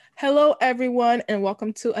Hello, everyone, and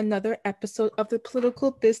welcome to another episode of the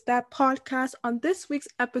Political This That podcast. On this week's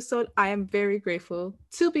episode, I am very grateful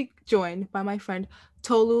to be joined by my friend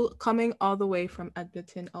Tolu, coming all the way from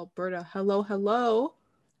Edmonton, Alberta. Hello, hello.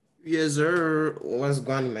 Yes, sir. What's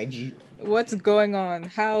going on, my G? What's going on?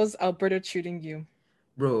 How's Alberta treating you?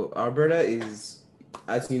 Bro, Alberta is,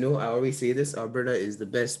 as you know, I always say this, Alberta is the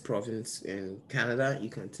best province in Canada.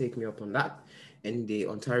 You can take me up on that. And the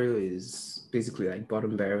Ontario is basically like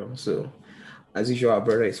bottom barrel. So, as usual,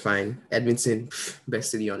 Alberta is fine. Edmonton, best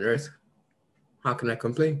city on earth. How can I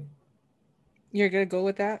complain? You're gonna go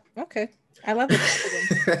with that? Okay. I love the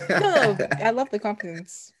confidence. No, I love the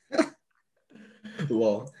confidence.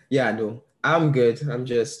 Well, yeah, no, I'm good. I'm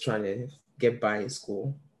just trying to get by in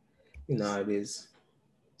school. You know how it is.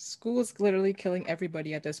 School is literally killing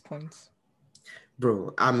everybody at this point.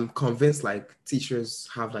 Bro, I'm convinced like teachers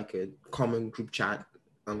have like a common group chat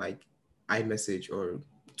on like iMessage or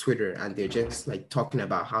Twitter, and they're just like talking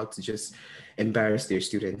about how to just embarrass their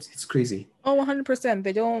students. It's crazy. Oh,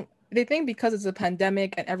 100%. They think because it's a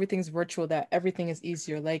pandemic and everything's virtual that everything is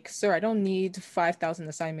easier. Like, sir, I don't need 5,000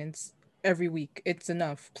 assignments every week. It's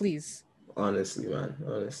enough, please. Honestly, man.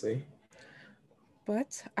 Honestly.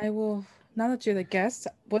 But now that you're the guest,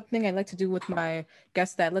 one thing I like to do with my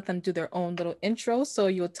guests that I let them do their own little intro. So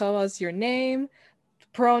you'll tell us your name,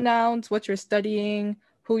 pronouns, what you're studying,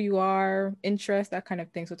 who you are, interest, that kind of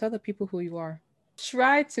thing. So tell the people who you are.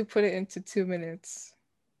 Try to put it into 2 minutes.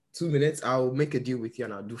 2 minutes, I'll make a deal with you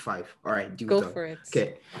and I'll do five. All right, deal Go done. for it.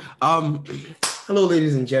 Okay. Um, hello,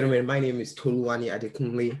 ladies and gentlemen. My name is Tolu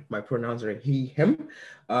Adekunle. My pronouns are he, him.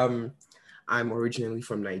 Um, I'm originally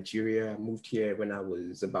from Nigeria. I moved here when I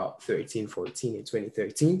was about 13, 14 in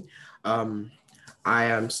 2013. Um, I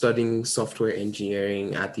am studying software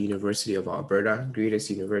engineering at the University of Alberta, greatest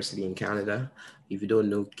university in Canada. If you don't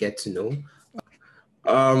know, get to know.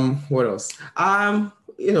 What else? I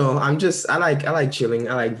like chilling.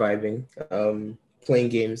 I like vibing. Playing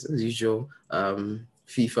games as usual.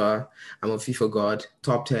 FIFA. I'm a FIFA god.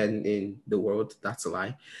 Top 10 in the world. That's a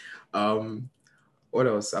lie. Um, what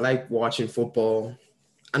else? I like watching football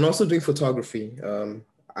and also doing photography.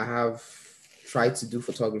 I have tried to do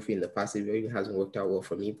photography in the past. It really hasn't worked out well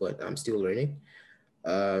for me, but I'm still learning.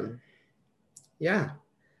 Um, yeah.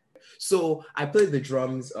 So I played the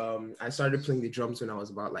drums. I started playing the drums when I was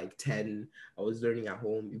about like 10. I was learning at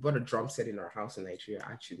home. We bought a drum set in our house in Nigeria,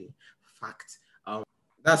 actually. Fact.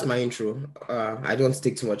 That's my intro. I don't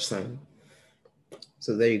take too much time.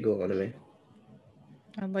 So there you go, anime.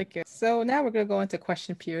 I like it. So now we're gonna go into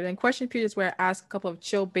question period. And question period is where I ask a couple of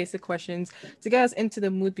chill, basic questions to get us into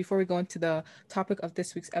the mood before we go into the topic of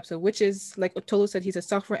this week's episode, which is like Otolo said, he's a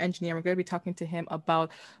software engineer. We're gonna be talking to him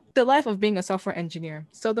about the life of being a software engineer.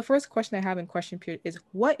 So the first question I have in question period is,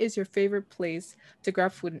 what is your favorite place to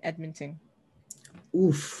grab food in Edmonton?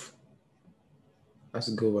 Oof, that's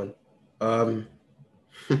a good one. Um,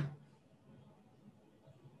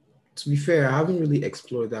 to be fair, I haven't really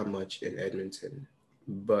explored that much in Edmonton,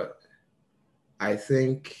 but I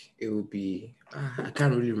think it would be, I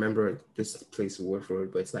can't really remember this place word for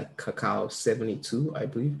it, but it's like Cacao 72, I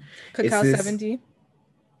believe. It's Cacao this 70.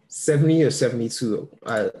 70 or 72.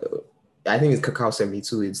 I think it's Cacao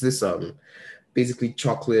 72. It's this basically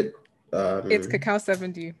chocolate. It's Um, Cacao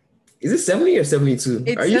 70. is it 70 or 72?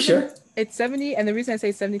 Are It's you 70. sure? It's 70, and the reason I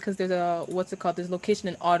say 70 because there's a what's it called? There's a location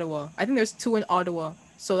in Ottawa. I think there's two in Ottawa.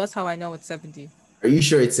 So that's how I know it's 70. Are you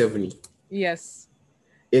sure it's 70? Yes.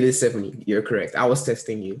 It is 70. You're correct. I was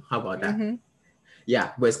testing you. How about that? Mm-hmm.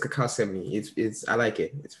 Yeah, but it's Cacao 70. It's I like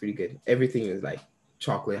it. It's pretty good. Everything is like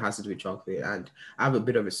chocolate, has to do with chocolate, and I have a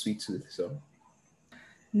bit of a sweet tooth, so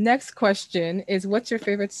Next question is, what's your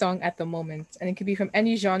favorite song at the moment? And it could be from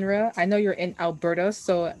any genre. I know you're in Alberta,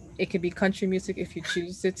 so it could be country music if you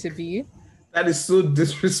choose it to be. that is so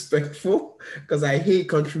disrespectful because I hate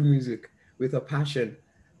country music with a passion.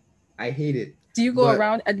 I hate it. Do you go But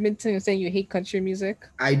around Edmonton and saying you hate country music?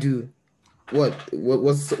 I do. What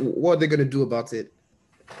are they gonna do about it?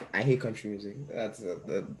 I hate country music.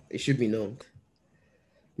 It should be known.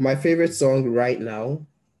 My favorite song right now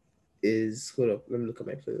is hold up. Let me look at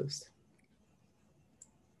my playlist.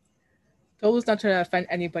 Tolu's not trying to offend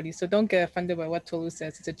anybody, so don't get offended by what Tolu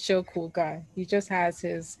says. He's a chill, cool guy. He just has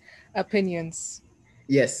his opinions.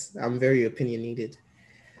 Yes, I'm very opinionated.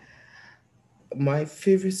 My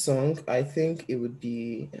favorite song, I think it would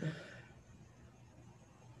be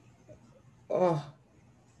oh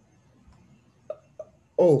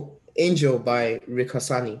Angel by Rick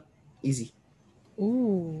Hassani. Easy.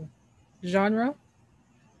 Ooh. Genre?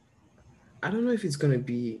 I don't know if it's gonna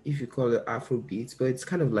be if you call it Afro beats, but it's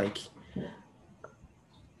kind of like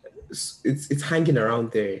it's hanging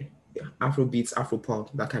around there. Afro beats, Afro pop,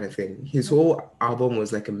 that kind of thing. His whole album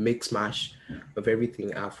was like a mix mash of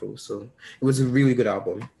everything Afro. So it was a really good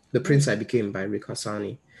album. The Prince I Became by Rick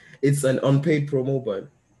Hassani. It's an unpaid promo, but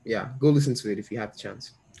yeah, go listen to it if you have the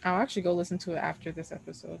chance. I'll actually go listen to it after this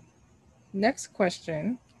episode. Next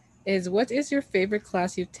question is, what is your favorite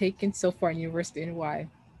class you've taken so far in university and why?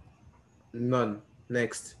 None.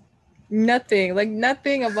 Next. Nothing. Like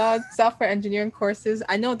nothing about software engineering courses.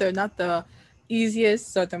 I know they're not the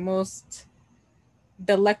easiest or the most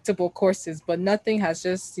delectable courses, but nothing has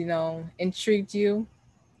just, intrigued you.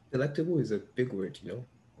 Delectable is a big word, you know.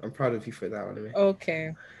 I'm proud of you for that one,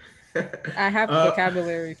 Okay. man. I have the uh,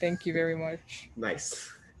 vocabulary. Thank you very much. nice.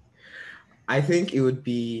 I think it would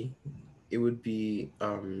be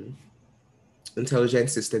intelligent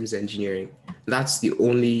systems engineering. That's the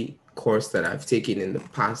only course that I've taken in the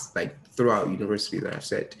past, like throughout university, that I've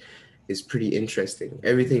said is pretty interesting.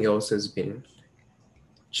 Everything else has been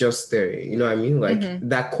just there. You know what I mean? Like Mm-hmm.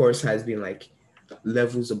 that course has been like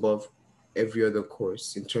levels above every other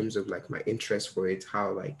course in terms of like my interest for it,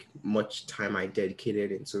 how like much time I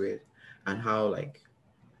dedicated into it, and how like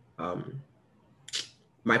um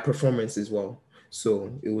my performance as well.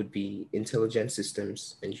 So it would be intelligent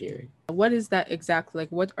systems engineering. What is that exactly?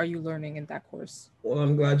 Like, what are you learning in that course? Well,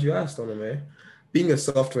 I'm glad you asked, Onome. Being a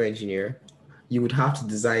software engineer, you would have to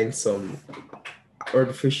design some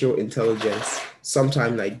artificial intelligence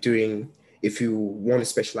sometime like during, if you want to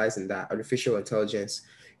specialize in that, artificial intelligence,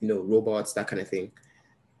 robots, that kind of thing.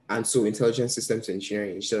 And so intelligent systems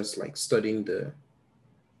engineering is just like studying the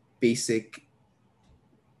basic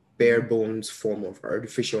bare bones form of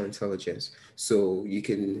artificial intelligence. So you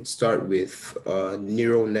can start with a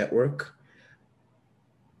neural network,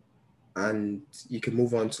 and you can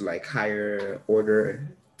move on to like higher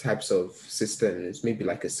order types of systems, maybe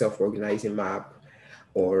like a self-organizing map,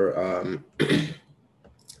 or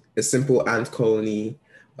a simple ant colony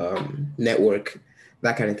network,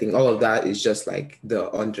 that kind of thing. All of that is just like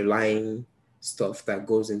the underlying stuff that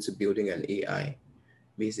goes into building an AI,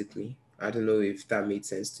 basically. I don't know if that made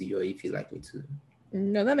sense to you or if you'd like me to.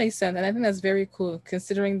 No, that makes sense. And I think that's very cool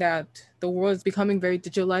considering that the world is becoming very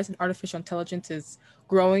digitalized and artificial intelligence is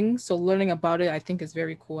growing. So learning about it, I think is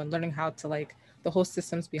very cool. And learning how to like the whole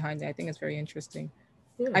systems behind it, I think is very interesting.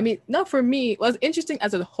 Yeah. I mean, not for me. Well, it's interesting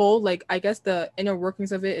as a whole. Like, I guess the inner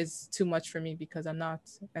workings of it is too much for me because I'm not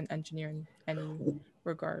an engineer in any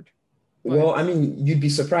regard. But Well, I mean, you'd be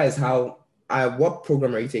surprised how. What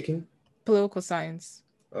program are you taking? political science.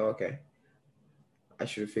 Oh, okay. I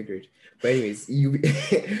should have figured. But anyways, you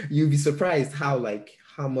you'd be surprised how like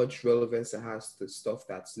how much relevance it has to stuff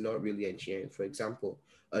that's not really engineering. For example,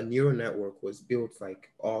 a neural network was built like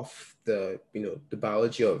off the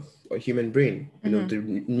biology of a human brain, Mm-hmm. the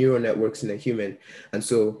neural networks in a human. And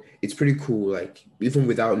so it's pretty cool, like even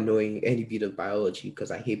without knowing any bit of biology,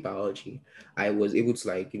 because I hate biology, I was able to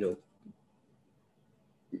like,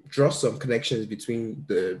 draw some connections between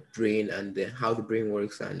the brain and how the brain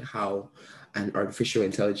works and how an artificial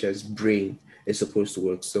intelligence brain is supposed to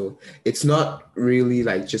work. So it's not really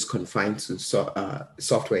like just confined to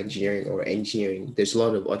software engineering or engineering. There's a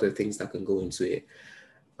lot of other things that can go into it.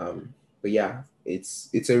 But yeah,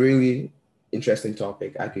 it's a really interesting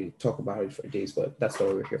topic. I could talk about it for days, but that's not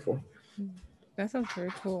what we're here for. That sounds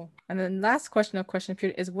very cool. And then last question of question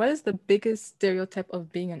period is, what is the biggest stereotype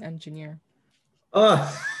of being an engineer? Oh,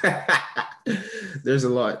 there's a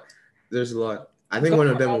lot. There's a lot. I think Go one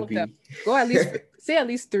of for them all would of them. be Go at least say at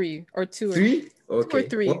least three or three. two or Okay.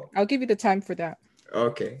 three. Well, I'll give you the time for that.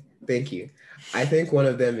 okay. Thank you. I think one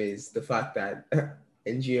of them is the fact that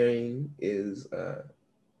engineering is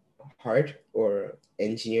hard, or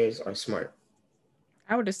engineers are smart.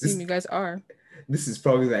 I would assume This you guys are. this is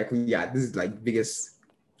probably like, yeah, this is like biggest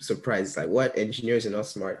surprise. Like, what, engineers are not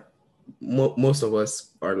smart? Most of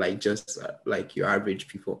us are like just like your average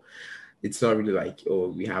people. It's not really like, oh,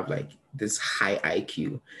 we have like this high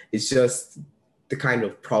IQ. It's just the kind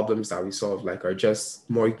of problems that we solve like are just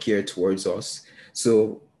more geared towards us.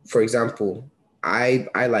 So for example, I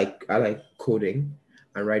like coding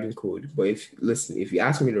and writing code. But if you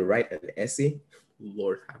ask me to write an essay,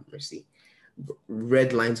 Lord have mercy,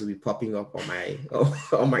 red lines will be popping up on my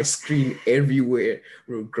on my screen everywhere,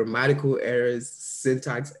 with grammatical errors,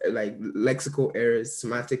 syntax, like lexical errors,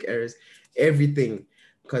 semantic errors, everything,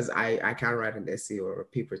 because I can't write an essay or a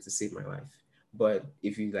paper to save my life. But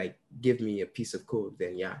if you like give me a piece of code,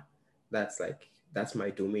 then yeah, that's my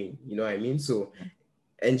domain, you know what I mean? So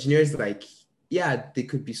engineers, like, yeah, they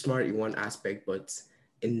could be smart in one aspect, but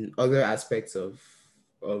in other aspects of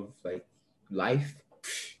like life,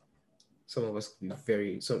 some of us could be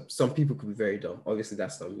very some people could be very dumb. Obviously,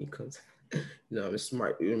 that's not me because I'm a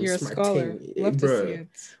smart. I'm a You're a smart scholar. thing, Love to see bro. it.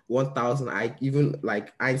 1,000. I even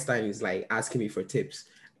like Einstein is like asking me for tips.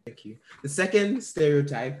 Thank you. The second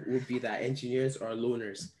stereotype would be that engineers are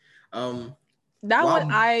loners. Um, That one,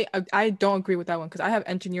 wow. I don't agree with that one because I have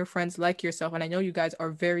engineer friends like yourself, and I know you guys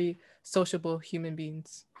are very sociable human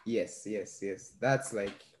beings. Yes, yes, yes. That's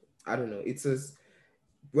like I don't know. It's as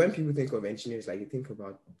when people think of engineers, like you think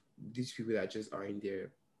about these people that just are in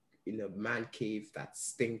a man cave that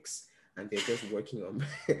stinks and they're just working on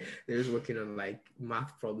they're just working on like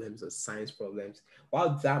math problems or science problems.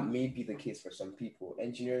 While that may be the case for some people,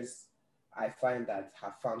 engineers I find that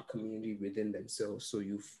have found community within themselves. So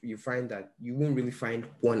you find that you won't really find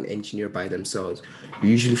one engineer by themselves. You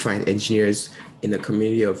usually find engineers in a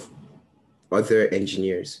community of other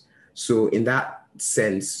engineers. So in that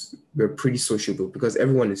sense, we're pretty sociable because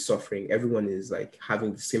everyone is suffering. Everyone is like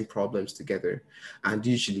having the same problems together. And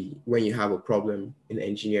usually when you have a problem in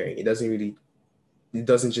engineering, it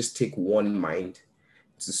doesn't just take one mind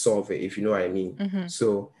to solve it, if you know what I mean. Mm-hmm.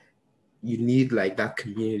 So you need like that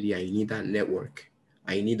community and you need that network.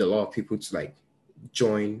 And you need a lot of people to like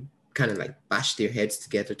join, kind of like bash their heads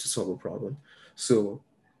together to solve a problem. So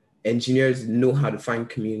engineers know how to find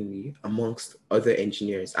community amongst other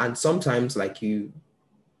engineers. And sometimes,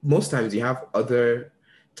 most times, you have other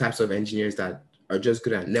types of engineers that are just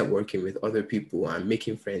good at networking with other people and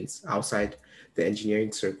making friends outside the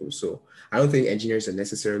engineering circle. So I don't think engineers are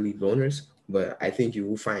necessarily loners, but I think you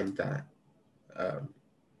will find that, um,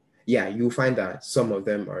 yeah, you will find that some of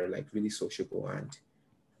them are like really sociable and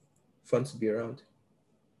fun to be around.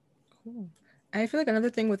 Cool. I feel like another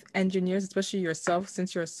thing with engineers, especially yourself,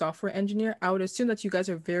 since you're a software engineer, I would assume that you guys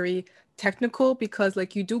are very technical because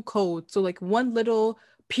like you do code. So like one little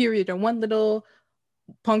period or one little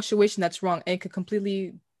punctuation that's wrong and it could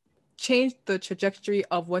completely change the trajectory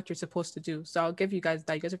of what you're supposed to do. So I'll give you guys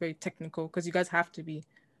that. You guys are very technical because you guys have to be.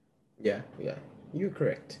 Yeah, yeah, you're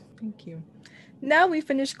correct. Thank you. Now we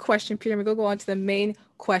finished question period. We're gonna go on to the main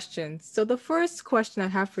questions. So the first question I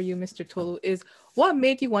have for you, Mr. Tolu, is what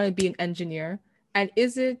made you want to be an engineer? And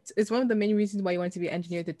is one of the main reasons why you wanted to be an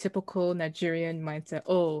engineer the typical Nigerian mindset?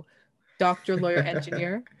 Oh, doctor, lawyer,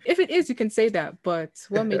 engineer. If it is, you can say that. But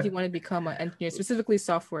what made you want to become an engineer, specifically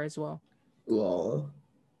software as well? Well,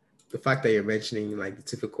 the fact that you're mentioning like the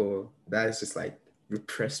typical, that is just like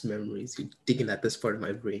repressed memories. You're digging at this part of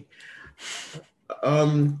my brain.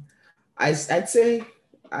 Um, I'd say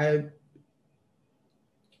I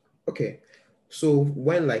okay. So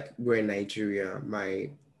when like we're in Nigeria, my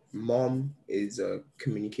mom is a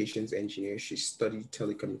communications engineer. She studied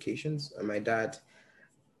telecommunications, and my dad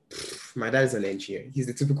is an engineer. He's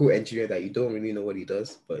the typical engineer that you don't really know what he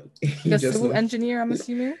does, but Like you a just civil know. engineer, I'm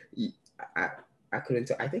assuming. I, I couldn't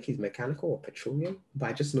tell. I think he's mechanical or petroleum, but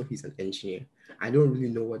I just know he's an engineer. I don't really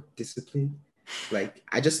know what discipline. Like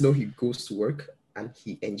I just know he goes to work and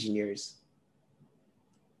he engineers.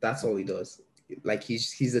 That's all he does. Like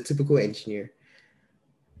he's a typical engineer.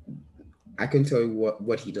 I couldn't tell you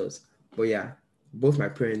what he does. But yeah, both my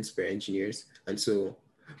parents were engineers, and so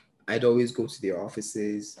I'd always go to their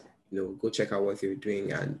offices, go check out what they were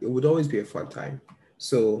doing, and it would always be a fun time.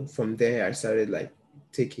 So from there, I started like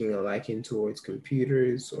taking a liking towards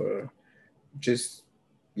computers or just,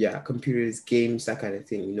 yeah, computers, games, that kind of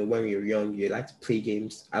thing. When we were young, you like to play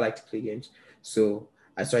games. I like to play games. So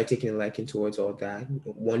I started taking a liking towards all that,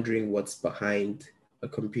 wondering what's behind a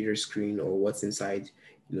computer screen or what's inside,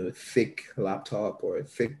 a thick laptop or a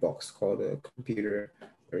thick box called a computer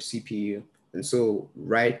or CPU. And so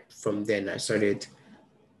right from then, I started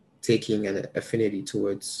taking an affinity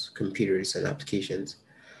towards computers and applications.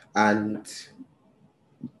 And,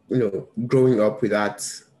 growing up with that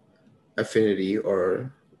affinity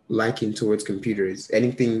or liking towards computers,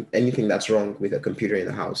 anything that's wrong with a computer in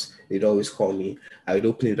the house, they'd always call me. I would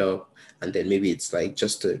open it up, and then maybe it's like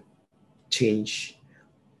just to change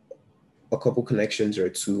a couple connections or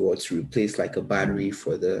two, or to replace like a battery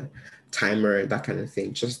for the timer, that kind of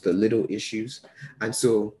thing, just the little issues. And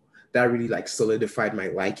so that really like solidified my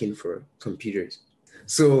liking for computers.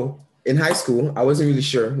 So in high school, I wasn't really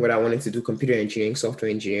sure what I wanted to do: computer engineering,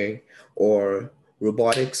 software engineering, or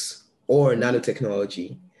robotics, or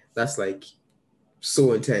nanotechnology. That's like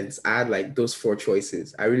so intense. I had like those four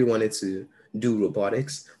choices. I really wanted to do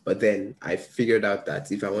robotics, but then I figured out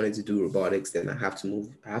that if I wanted to do robotics, then I have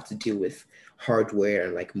to deal with hardware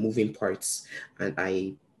and like moving parts. And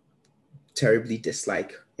I terribly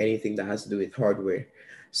dislike anything that has to do with hardware.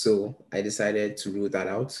 So I decided to rule that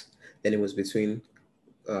out. Then it was between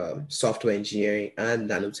software engineering and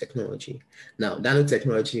nanotechnology. Now,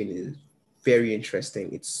 nanotechnology is very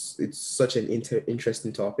interesting. It's such an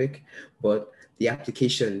interesting topic, but the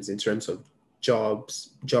applications in terms of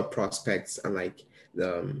jobs, job prospects, and like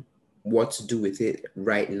what to do with it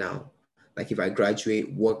right now. Like if I graduate,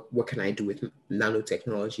 what can I do with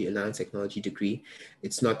nanotechnology, a nanotechnology degree?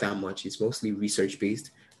 It's not that much. It's mostly research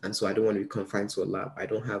based, and so I don't want to be confined to a lab. I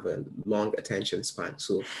don't have a long attention span.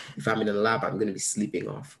 So if I'm in a lab, I'm going to be sleeping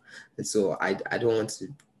off, and so I don't want to.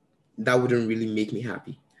 That wouldn't really make me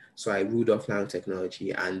happy. So I ruled off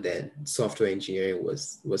nanotechnology, and then software engineering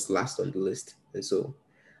was last on the list. And so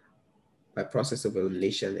by process of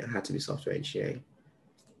elimination, it had to be software engineering.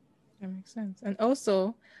 That makes sense. And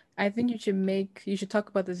also, I think you should talk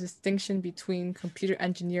about the distinction between computer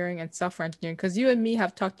engineering and software engineering because you and me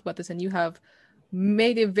have talked about this and you have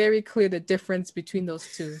made it very clear the difference between those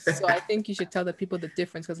two. So I think you should tell the people the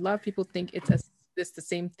difference because a lot of people think it's the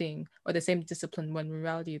same thing or the same discipline when in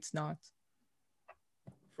reality it's not.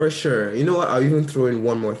 For sure. You know what? I'll even throw in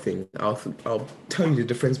one more thing. I'll tell you the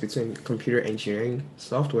difference between computer engineering,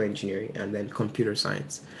 software engineering, and then computer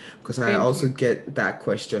science, because I Same also here. get that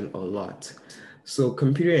question a lot. So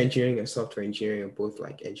computer engineering and software engineering are both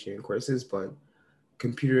like engineering courses, but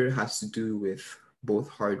computer has to do with both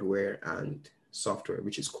hardware and software,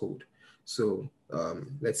 which is code. So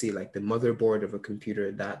let's say like the motherboard of a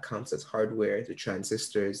computer that counts as hardware, the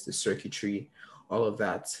transistors, the circuitry, all of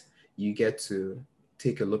that. You get to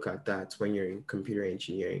take a look at that when you're in computer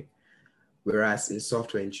engineering. Whereas in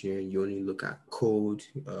software engineering, you only look at code.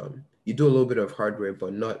 You do a little bit of hardware,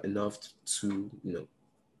 but not enough to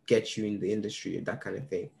get you in the industry, that kind of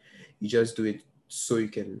thing. You just do it so you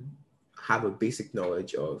can have a basic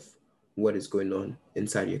knowledge of what is going on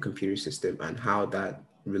inside your computer system and how that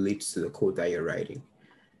relates to the code that you're writing.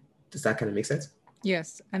 Does that kind of make sense?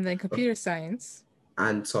 Yes. And then Oh, computer science.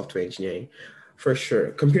 and software engineering. For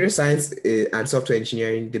sure. Computer science and software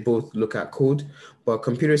engineering, they both look at code, but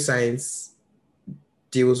computer science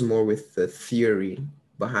deals more with the theory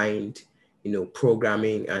behind,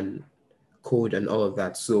 programming and code and all of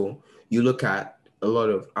that. So you look at a lot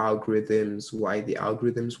of algorithms, why the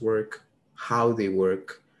algorithms work, how they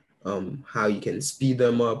work, how you can speed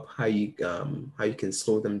them up, how you can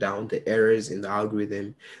slow them down, the errors in the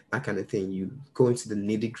algorithm, that kind of thing. You go into the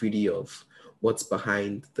nitty gritty of what's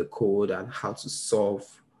behind the code and how to solve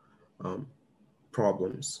um,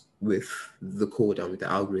 problems with the code and with the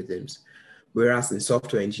algorithms. Whereas in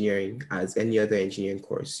software engineering, as any other engineering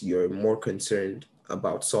course, you're more concerned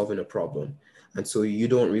about solving a problem. And so you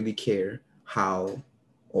don't really care how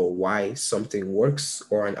or why something works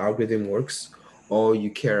or an algorithm works. All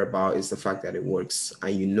you care about is the fact that it works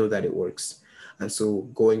and you know that it works. And so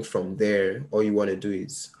going from there, all you want to do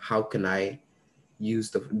is how can I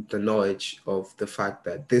use the knowledge of the fact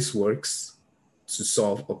that this works to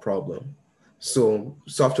solve a problem. So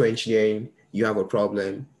software engineering, you have a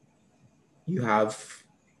problem, you have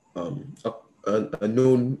a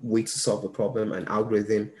known way to solve a problem, an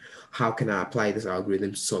algorithm. How can I apply this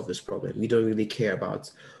algorithm to solve this problem? We don't really care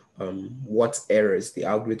about what errors the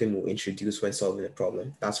algorithm will introduce when solving a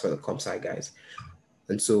problem. That's for the comp sci guys.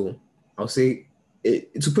 And so I'll say,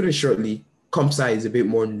 to put it shortly, comp sci is a bit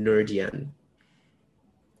more nerdy and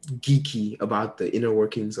geeky about the inner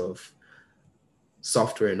workings of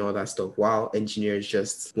software and all that stuff, while engineers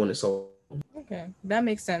just want to solve. Okay, that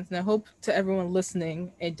makes sense. And I hope to everyone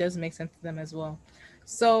listening, it does make sense to them as well.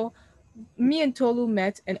 So, me and Tolu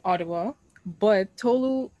met in Ottawa, but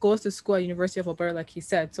Tolu goes to school at University of Alberta, like he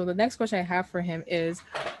said. So the next question I have for him is,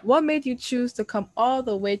 what made you choose to come all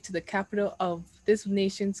the way to the capital of this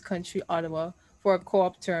nation's country, Ottawa, for a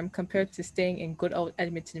co-op term compared to staying in good old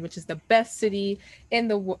Edmonton, which is the best city in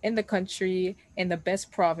the country and the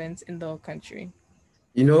best province in the country?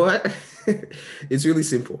 You know what? It's really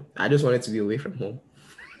simple. I just wanted to be away from home.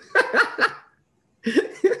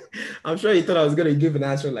 I'm sure you thought I was gonna give an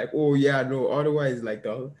answer like, "Oh yeah, no, Ottawa is like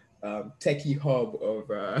the techie hub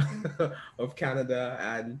of of Canada,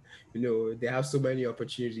 and they have so many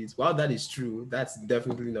opportunities." While that is true, that's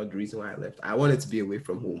definitely not the reason why I left. I wanted to be away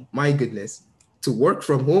from home. My goodness, to work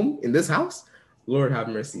from home in this house, Lord have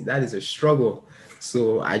mercy, that is a struggle.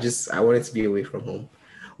 So I wanted to be away from home,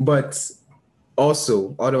 but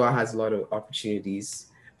also Ottawa has a lot of opportunities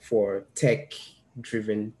for tech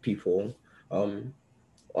driven people. Um,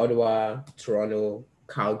 Ottawa, Toronto,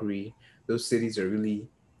 Calgary, those cities are really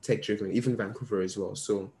tech driven, even Vancouver as well.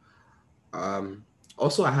 So, um,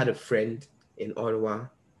 also, I had a friend in Ottawa,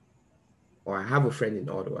 or I have a friend in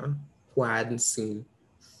Ottawa who I hadn't seen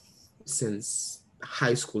since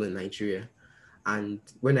high school in Nigeria. And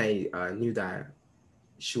when I knew that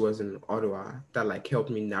she was in Ottawa, that like helped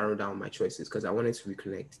me narrow down my choices because I wanted to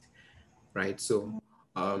reconnect, right? So,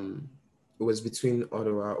 um, it was between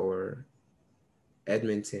Ottawa or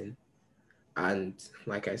Edmonton. And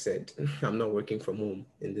like I said, I'm not working from home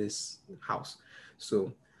in this house.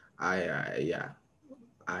 So yeah,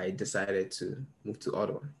 I decided to move to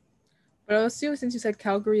Ottawa. But I assume since you said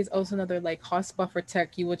Calgary is also another like hotspot for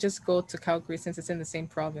tech, you would just go to Calgary since it's in the same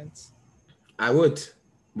province. I would,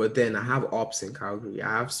 but then I have ops in Calgary. I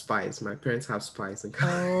have spies. My parents have spies in in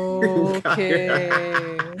Calgary.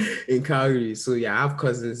 Okay. In Calgary. So yeah, I have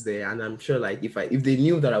cousins there, and I'm sure like if they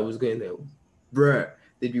knew that I was going there, bruh,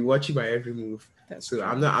 they'd be watching my every move. That's So true.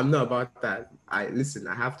 I'm not about that. I listen.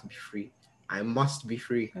 I have to be free. I must be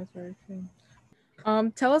free. That's very true.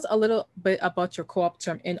 Tell us a little bit about your co-op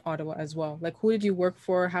term in Ottawa as well. Like, who did you work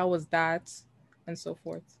for? How was that, and so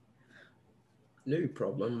forth. No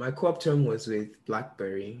problem. My co-op term was with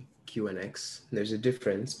BlackBerry QNX. There's a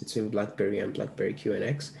difference between BlackBerry and BlackBerry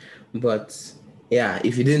QNX, but yeah,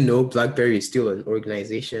 if you didn't know, BlackBerry is still an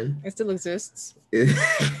organization. It still exists.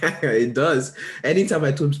 It does. Anytime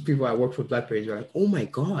I told people I work for BlackBerry, they're like, "Oh my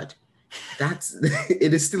God, that's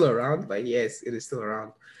it is still around." Like, yes, it is still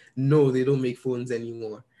around. No, they don't make phones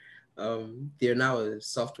anymore. They're now a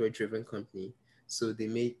software-driven company, so they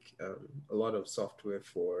make a lot of software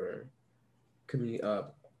for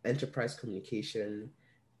enterprise communication,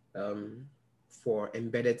 um, for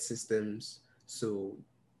embedded systems. So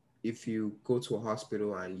if you go to a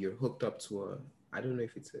hospital and you're hooked up to I don't know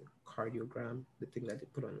if it's a cardiogram, the thing that they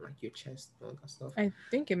put on like your chest and all that stuff. I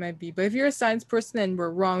think it might be, but if you're a science person and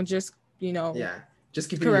we're wrong, just Yeah, just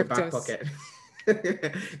keep it in your correct back us. pocket.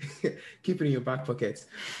 Keep it in your back pocket.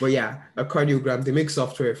 But yeah, a cardiogram, they make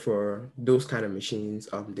software for those kind of machines.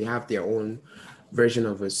 They have their own version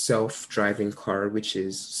of a self-driving car, which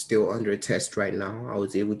is still under test right now. I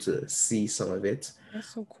was able to see some of it.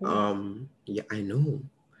 That's so cool. Yeah, I know.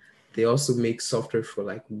 They also make software for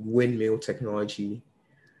like windmill technology.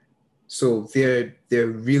 So they're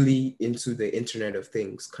really into the Internet of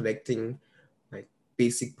Things, connecting like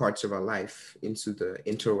basic parts of our life into the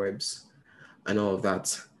interwebs and all of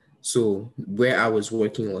that. So where I was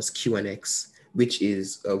working was QNX, which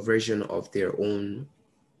is a version of their own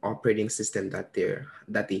operating system that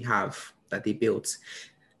they built.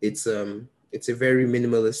 It's a very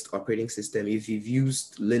minimalist operating system. If you've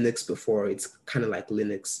used Linux before, it's kind of like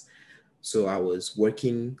Linux. So I was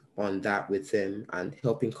working on that with them and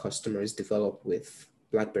helping customers develop with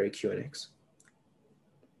BlackBerry QNX.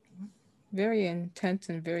 Very intense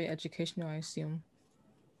and very educational, I assume.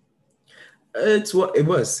 It's what it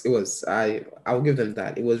was. It was. I'll give them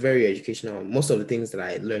that. It was very educational. Most of the things that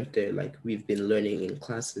I learned there, like we've been learning in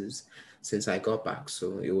classes since I got back.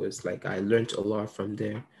 So it was like I learned a lot from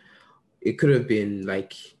there. It could have been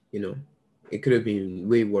like, it could have been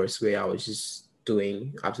way worse where I was just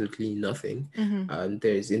doing absolutely nothing. Mm-hmm.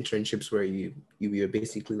 There's internships where you're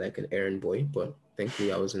basically like an errand boy, but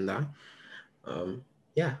thankfully I was in that.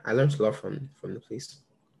 Yeah, I learned a lot from the place.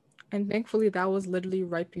 And thankfully, that was literally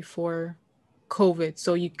right before COVID.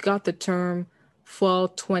 So you got the term fall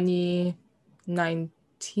 2019?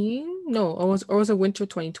 No, or was it winter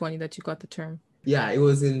 2020 that you got the term? Yeah, it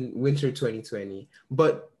was in winter 2020.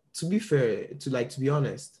 But to be fair, to be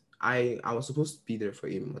honest, I was supposed to be there for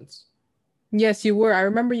 8 months. Yes, you were. I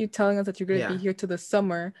remember you telling us that you're going to be Yeah, here to the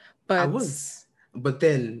summer, I but was. But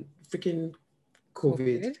then freaking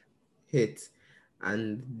COVID COVID. hit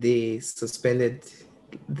and they suspended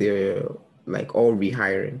their like all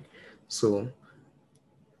rehiring. So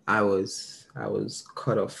I was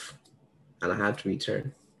cut off and I had to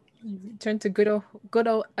return. You returned to good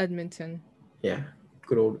old Edmonton. Yeah,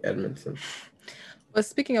 good old Edmonton. But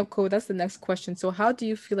speaking of COVID, that's the next question. So how do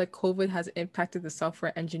you feel like COVID has impacted the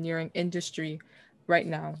software engineering industry right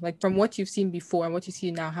now? Like from what you've seen before and what you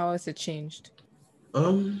see now, how has it changed?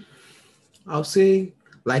 Um, I'll say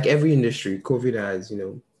like every industry, COVID has,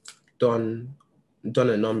 done done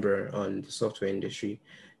a number on the software industry.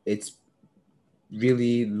 It's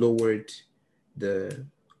really lowered the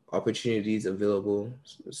opportunities available.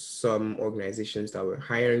 Some organizations that were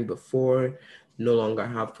hiring before no longer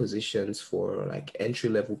have positions for like entry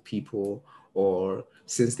level people, or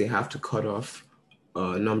since they have to cut off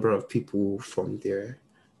a number of people from their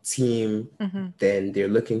team, Mm-hmm. then they're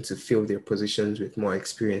looking to fill their positions with more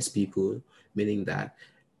experienced people, meaning that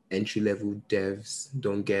entry level devs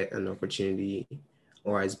don't get an opportunity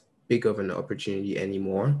or as big of an opportunity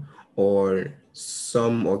anymore, or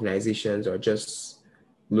some organizations are just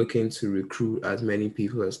looking to recruit as many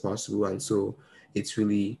people as possible. And so it's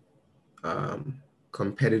really um,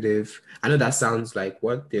 competitive. I know that sounds like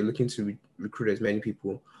what they're looking to recruit as many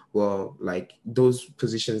people. Well, like those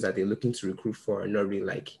positions that they're looking to recruit for are not really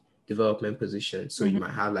like development position. So you Mm-hmm.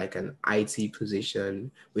 might have like an IT position,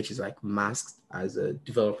 which is like masked as a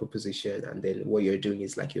developer position. And then what you're doing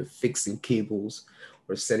is like you're fixing cables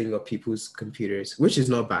or setting up people's computers, which is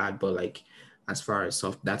not bad, but like as far as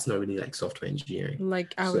that's not really like software engineering. Like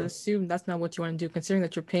I would So, assume that's not what you want to do, considering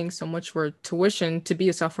that you're paying so much for tuition to be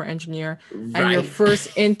a software engineer, and your right. first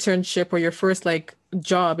internship or your first like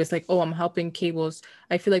job is like, oh, I'm helping cables.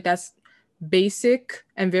 I feel like that's basic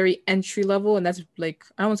and very entry level, and that's like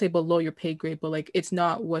I don't want to say below your pay grade, but like it's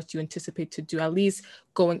not what you anticipate to do. At least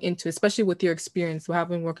going into, especially with your experience,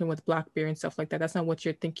 having working with BlackBerry and stuff like that. That's not what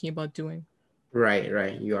you're thinking about doing. Right,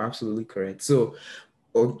 right. You're absolutely correct. So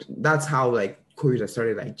that's how like COVID has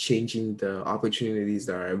started like changing the opportunities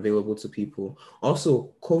that are available to people. Also,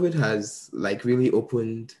 COVID has like really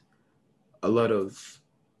opened a lot of,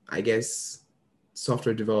 I guess,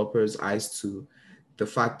 software developers' eyes to the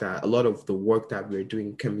fact that a lot of the work that we're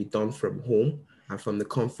doing can be done from home and from the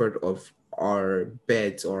comfort of our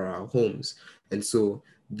beds or our homes. And so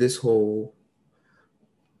this whole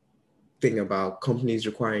thing about companies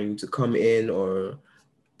requiring to come in or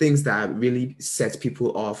things that really set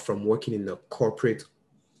people off from working in the corporate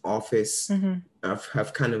office Mm-hmm.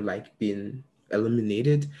 have kind of like been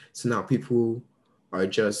eliminated. So now people are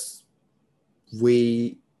just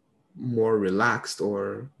way more relaxed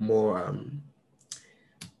or more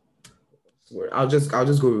I'll just go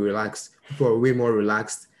with relaxed. People are way more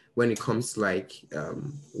relaxed when it comes to like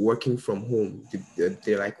working from home.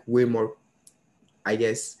 They're like way more, I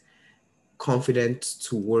guess, confident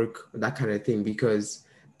to work, that kind of thing, because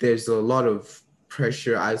there's a lot of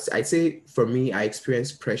pressure. I'd say for me, I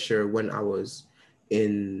experienced pressure when I was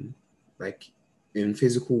in like in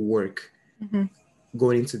physical work, Mm-hmm.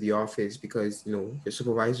 going into the office, because your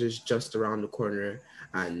supervisor is just around the corner,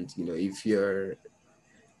 and Not if doing you're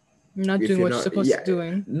what you're not, supposed yeah, to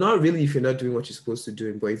doing. not really, if you're not doing what you're supposed to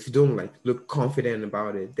do, but if you don't like look confident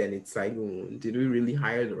about it, then it's like, did we really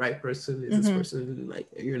hire the right person? Is this Mm-hmm. person like,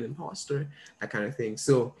 are you an imposter? That kind of thing.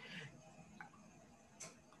 So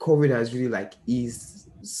COVID has really like eased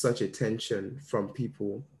such a tension from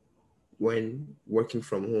people when working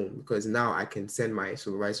from home, because now I can send my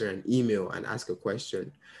supervisor an email and ask a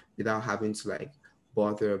question without having to like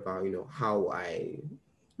bother about how I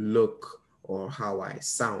look or how I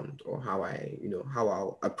sound or how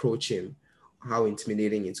I'll approach him, how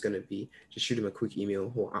intimidating it's going to be. Just shoot him a quick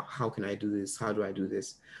email. How can I do this? How do I do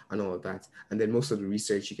this? And all of that. And then most of the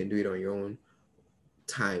research you can do it on your own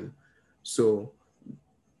time. So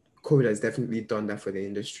COVID has definitely done that for the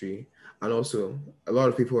industry. And also, a lot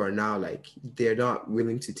of people are now like, they're not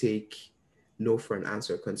willing to take no for an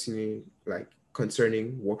answer, continuing like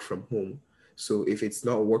concerning work from home. So if it's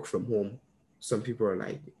not work from home, some people are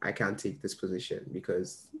like, I can't take this position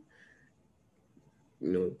because,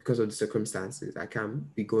 because of the circumstances. I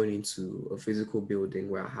can't be going into a physical building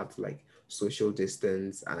where I have to like social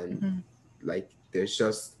distance, and Mm-hmm. like there's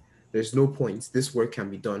no point. This work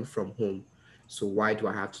can be done from home. So why do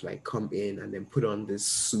I have to like come in and then put on this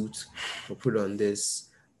suit or put on this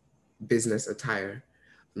business attire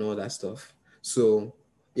and all that stuff? So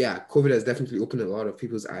yeah, COVID has definitely opened a lot of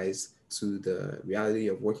people's eyes to the reality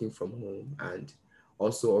of working from home. And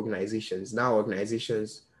also organizations. Now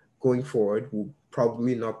organizations going forward will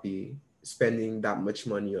probably not be spending that much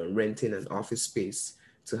money on renting an office space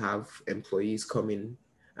to have employees come in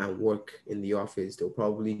and work in the office. They'll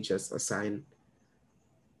probably just assign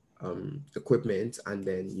equipment, and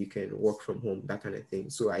then you can work from home, that kind of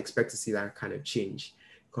thing. So I expect to see that kind of change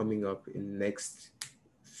coming up in the next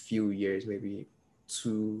few years, maybe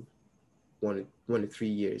two, 1 to 3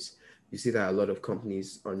 years. You see that a lot of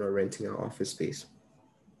companies are not renting an office space.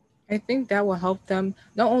 I think that will help them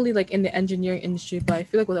not only like in the engineering industry, but I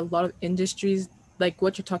feel like with a lot of industries, like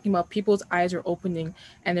what you're talking about, people's eyes are opening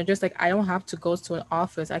and they're just like, I don't have to go to an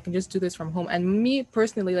office. I can just do this from home. And me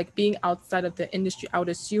personally, like being outside of the industry, I would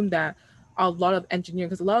assume that a lot of engineering,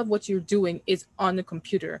 because a lot of what you're doing is on a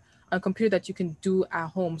computer that you can do at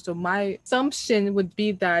home. So my assumption would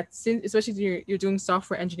be that since, especially if you're doing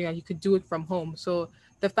software engineering, you could do it from home. So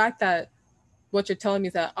the fact that what you're telling me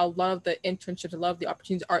is that a lot of the internships, a lot of the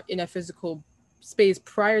opportunities are in a physical space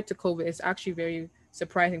prior to COVID is actually very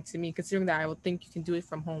surprising to me, considering that I would think you can do it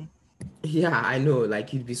from home. Yeah, I know.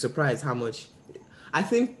 Like, you'd be surprised how much. I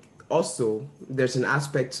think also there's an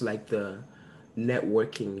aspect to like the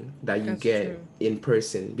networking that you That's get true. in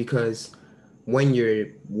person, because when you're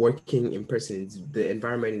working in person, the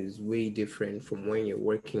environment is way different from when you're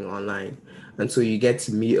working online. And so you get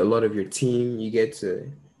to meet a lot of your team. You get to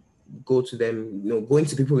go to them. Going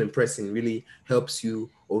to people in person really helps you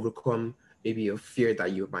overcome maybe a fear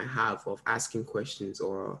that you might have of asking questions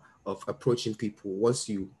or of approaching people once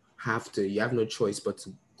you you have no choice but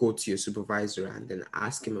to go to your supervisor and then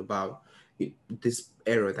ask him about this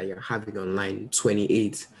error that you're having on line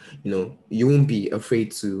 28. You won't be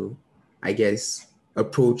afraid to, I guess,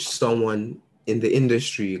 approach someone in the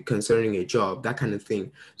industry concerning a job, that kind of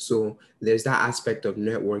thing. So there's that aspect of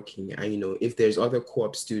networking. And if there's other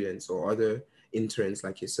co-op students or other interns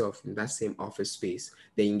like yourself in that same office space,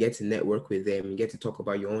 then you get to network with them, you get to talk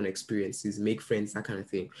about your own experiences, make friends, that kind of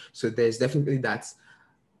thing. So there's definitely that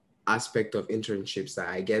aspect of internships that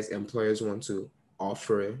I guess employers want to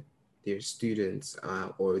offer their students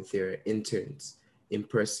or their interns in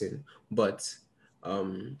person. But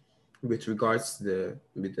with regards to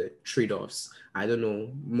the trade-offs, I don't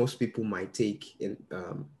know, most people might take in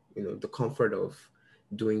the comfort of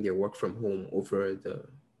doing their work from home over the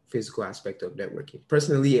physical aspect of networking.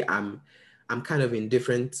 Personally, I'm kind of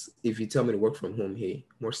indifferent. If you tell me to work from home, hey,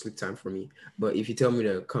 more sleep time for me. But if you tell me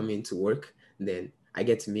to come into work, then I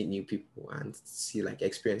get to meet new people and see, like,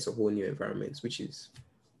 experience a whole new environment, which is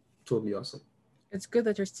totally awesome. It's good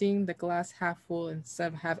that you're seeing the glass half full instead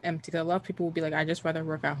of half empty. 'Cause a lot of people will be like, I just rather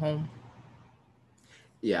work at home.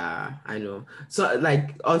 Yeah, I know. So,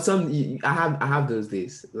 like, on some, I have those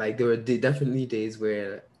days. Like, there were definitely days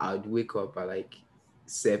where I'd wake up at like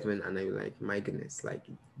 7, and I'm like, my goodness, like,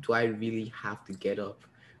 do I really have to get up,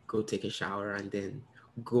 go take a shower, and then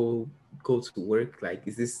go go to work? Like,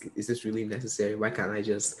 is this really necessary? Why can't I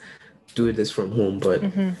just do this from home? But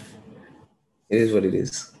it is what it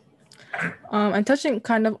is. And touching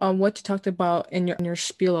kind of on what you talked about in your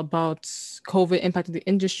spiel about COVID impacting the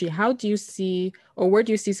industry, how do you see, or where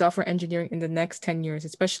do you see software engineering in the next 10 years,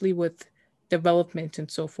 especially with development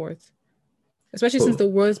and so forth? Especially since Oh, the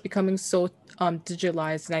world is becoming so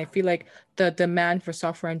digitalized, and I feel like the demand for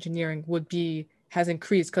software engineering has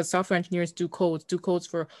increased because software engineers do codes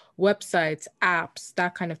for websites, apps,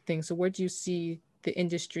 that kind of thing. So where do you see the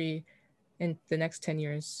industry in the next 10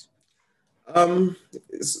 years? Um,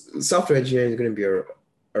 software engineering is going to be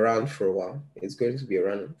around for a while. It's going to be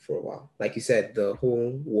around for a while. Like you said, the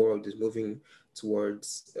whole world is moving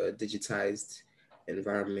towards a digitized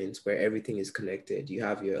environment where everything is connected. You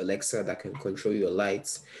have your Alexa that can control your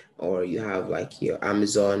lights, or you have like your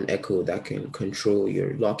Amazon Echo that can control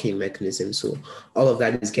your locking mechanism. So all of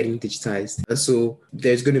that is getting digitized. And so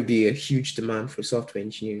there's going to be a huge demand for software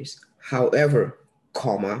engineers. However,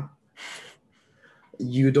 comma,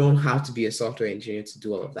 you don't have to be a software engineer to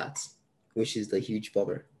do all of that, which is the huge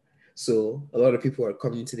bummer. So a lot of people are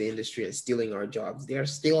coming into the industry and stealing our jobs. They are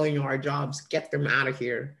stealing our jobs. Get them out of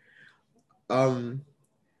here. Um,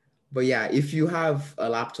 but yeah, if you have a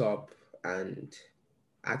laptop and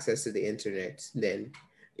access to the internet, then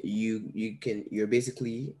you're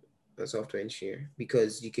basically a software engineer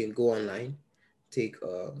because you can go online, take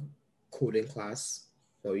a coding class,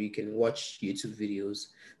 or you can watch YouTube videos.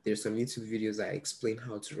 There's some YouTube videos that explain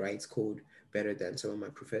how to write code better than some of my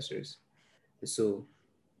professors. So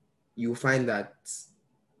you'll find that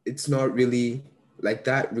it's not really like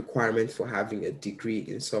that requirement for having a degree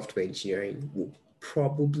in software engineering will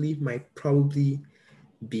probably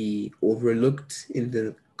be overlooked in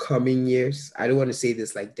the coming years. I don't want to say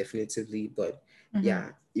this like definitively, but yeah,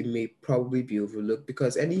 it may probably be overlooked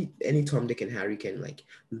because any Tom, Dick, and Harry can like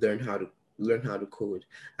learn how to code,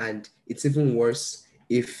 and it's even worse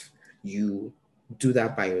if you do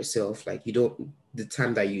that by yourself. Like, you don't, the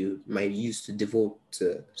time that you might use to devote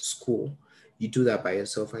to school, you do that by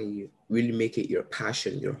yourself, and you really make it your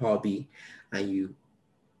passion, your hobby, and you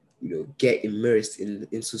get immersed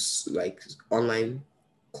into like online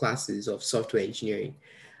classes of software engineering,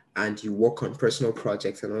 and you work on personal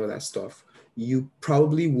projects and all that stuff, you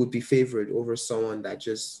probably would be favored over someone that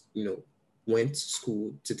just went to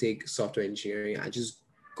school to take software engineering and just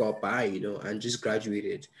got by, and just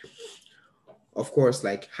graduated. Of course,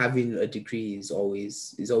 like, having a degree is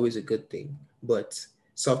always a good thing, but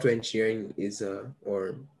software engineering is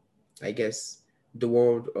or I guess the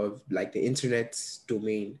world of like the internet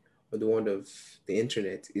domain, or the world of the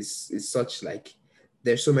internet is such, like,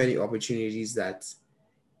 there's so many opportunities that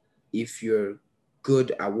if you're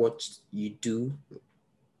good at what you do,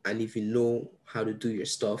 and if you know how to do your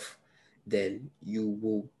stuff, then you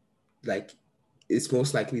will, like, it's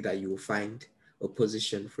most likely that you will find a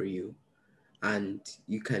position for you, and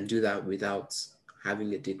you can do that without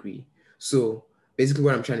having a degree. So basically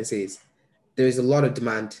what I'm trying to say is there's a lot of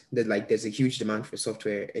demand, that like there's a huge demand for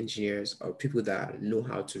software engineers, or people that know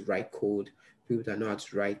how to write code, people that know how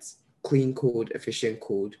to write clean code, efficient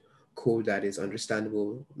code, code that is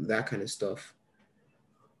understandable, that kind of stuff.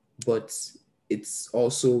 But it's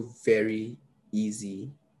also very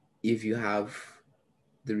easy if you have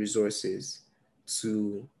the resources.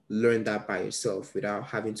 to learn that by yourself without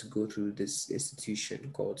having to go through this institution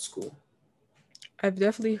called school. I've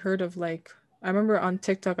definitely heard of like I remember on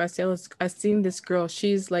TikTok I seen this girl.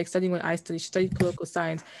 She's like studying what I study. She studied political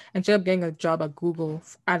science and she ended up getting a job at Google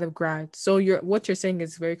out of grad. So what you're saying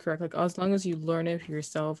is very correct. Like as long as you learn it for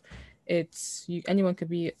yourself, it's you anyone could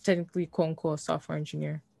be technically quote unquote a software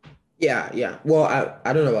engineer. Yeah, yeah. Well,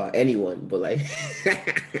 I don't know about anyone, but like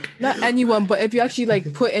Not anyone, but if you actually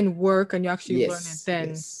like put in work and you actually learn it, yes, then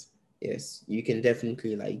yes, yes. You can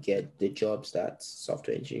definitely like get the jobs that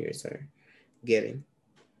software engineers are getting.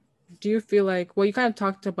 do you feel like well you kind of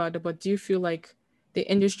talked about it, but do you feel like the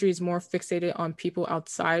industry is more fixated on people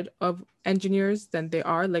outside of engineers than they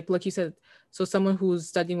are like you said, so someone who's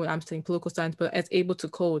studying what I'm studying political science but is able to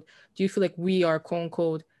code, do you feel like we are quote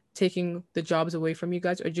unquote taking the jobs away from you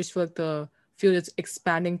guys, or just feel like the field is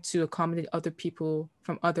expanding to accommodate other people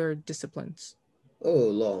from other disciplines? Oh,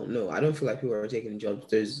 law. No, I don't feel like people are taking jobs.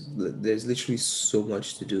 There's literally so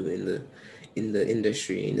much to do in the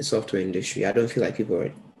industry, in the software industry. I don't feel like people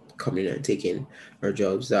are coming and taking our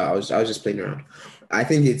jobs. I was just playing around. I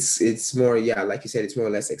think it's more, yeah, like you said, it's more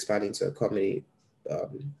or less expanding to accommodate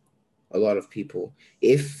um, a lot of people.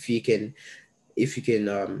 If you can if you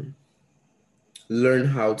can learn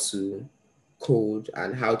how to code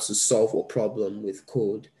and how to solve a problem with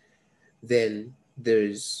code, then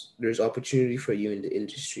there's opportunity for you in the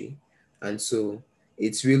industry. And so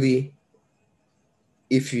it's really,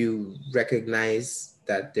 if you recognize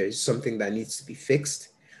that there's something that needs to be fixed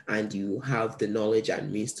and you have the knowledge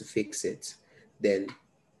and means to fix it, then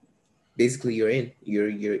basically you're in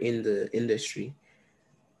the industry.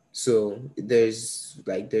 So there's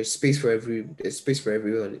space for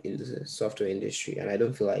everyone in the software industry, and I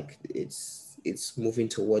don't feel like it's moving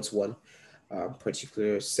towards one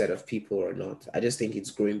particular set of people or not. I just think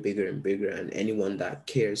it's growing bigger and bigger, and anyone that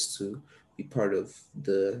cares to be part of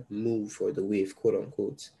the move or the wave, quote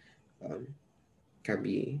unquote, um, can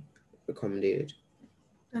be accommodated.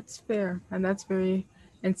 That's fair and that's very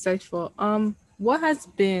insightful. What has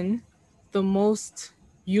been the most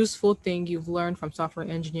useful thing you've learned from software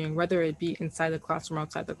engineering, whether it be inside the classroom or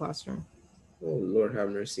outside the classroom? Oh Lord, have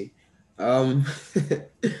mercy. Um,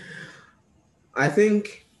 I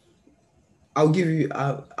think I'll give you.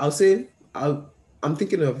 I'll say. I'm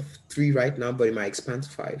thinking of three right now, but it might expand to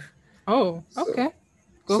five. Oh, So okay.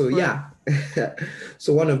 Go So for it. yeah,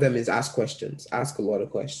 so one of them is ask questions. Ask a lot of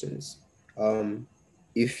questions. Um,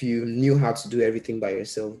 if you knew how to do everything by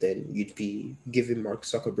yourself, then you'd be giving Mark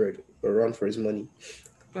Zuckerberg a run for his money,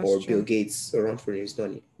 That's or Bill true. Gates a run for his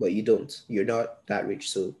money. But you don't. You're not that rich,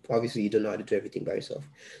 so obviously you don't know how to do everything by yourself.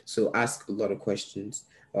 So ask a lot of questions.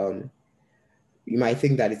 Um, you might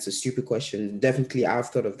think that it's a stupid question. Definitely, I've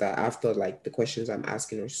thought of that. I've thought like the questions I'm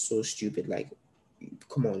asking are so stupid. Like,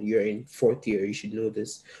 come on, you're in fourth year, you should know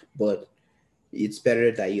this. But it's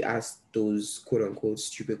better that you ask those quote unquote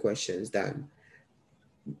stupid questions than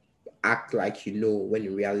act like you know when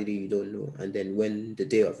in reality you don't know. And then when the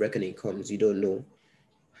day of reckoning comes, you don't know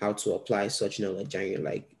how to apply such knowledge, and you're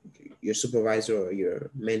like, your supervisor or your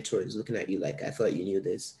mentor is looking at you like, I thought you knew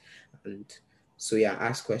this. And so yeah,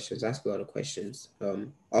 ask questions, ask a lot of questions.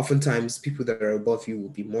 Oftentimes people that are above you will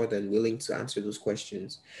be more than willing to answer those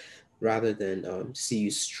questions rather than see you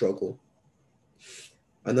struggle.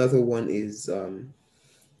 Another one is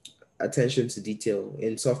attention to detail.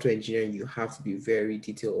 In software engineering, you have to be very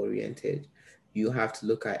detail oriented. You have to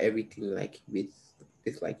look at everything like with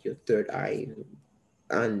like your third eye,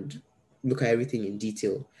 and look at everything in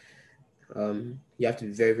detail. You have to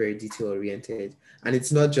be very, very detail oriented. And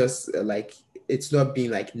it's not just like, it's not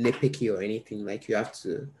being like nitpicky or anything. Like, you have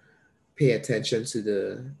to pay attention to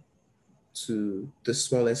the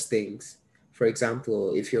smallest things. For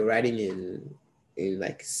example, if you're writing in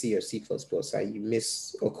like C or C++, and you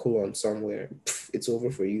miss a colon somewhere, it's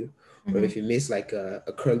over for you. Or Hmm. if you miss like a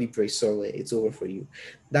curly brace somewhere, it's over for you.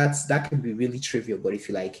 That can be really trivial, but if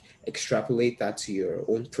you like extrapolate that to your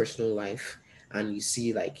own personal life, and you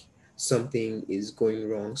see like something is going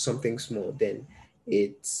wrong, something small, then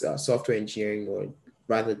it's software engineering, or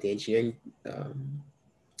rather the engineering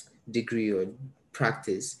degree or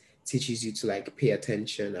practice teaches you to like pay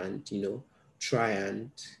attention and try and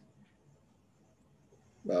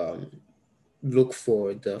um, look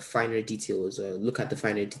for the finer details, or look at the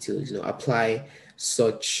finer details, apply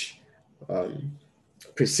such um,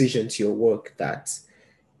 precision to your work that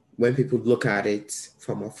when people look at it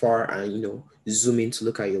from afar and zoom in to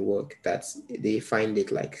look at your work, that they find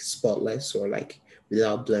it like spotless or like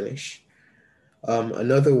without blemish.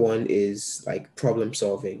 Another one is like problem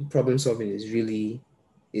solving. Problem solving is really,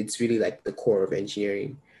 it's really like the core of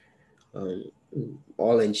engineering.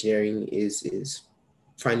 all engineering is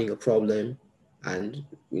finding a problem and,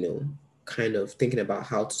 kind of thinking about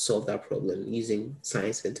how to solve that problem using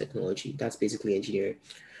science and technology. That's basically engineering.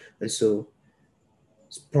 And so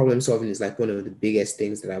problem solving is like one of the biggest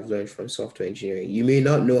things that I've learned from software engineering. You may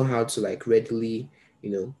not know how to like readily,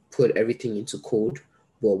 put everything into code,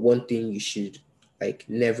 but one thing you should like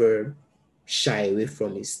never shy away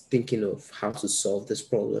from is thinking of how to solve this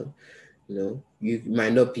problem. You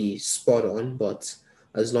might not be spot on, but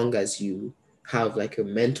as long as you have like a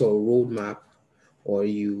mental roadmap, or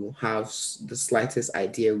you have the slightest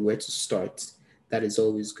idea where to start, that is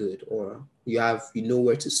always good. Or you know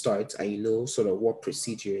where to start, and you know sort of what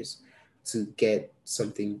procedures to get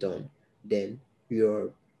something done, then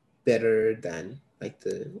you're better than like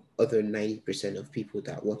the other 90% of people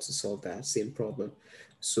that want to solve that same problem.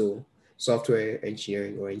 So software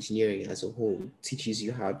engineering, or engineering as a whole, teaches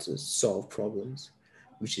you how to solve problems,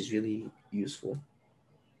 which is really useful.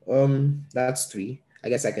 That's three. I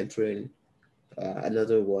guess I can throw in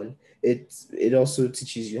another one. It also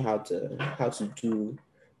teaches you how to do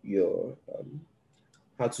your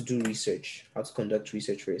how to do research, how to conduct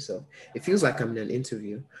research for yourself. It feels like I'm in an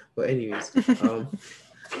interview, but anyways,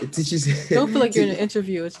 it teaches. Don't feel like you're in an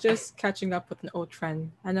interview. It's just catching up with an old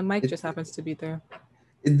friend, and the mic it, just happens to be there.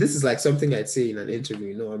 this is like something I'd say in an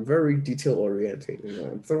interview. I'm very detail oriented.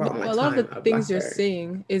 But Throughout my a lot of time the at things you're BlackBerry.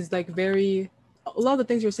 saying is like very. A lot of the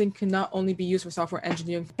things you're saying can not only be used for software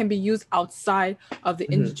engineering, can be used outside of the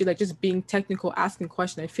Mhm. industry, like just being technical, asking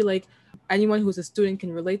questions. I feel like anyone who's a student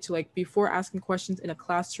can relate to like before asking questions in a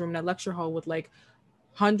classroom in a lecture hall with like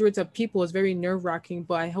hundreds of people is very nerve wracking.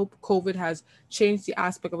 But I hope COVID has changed the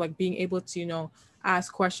aspect of like being able to,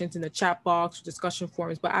 ask questions in the chat box or discussion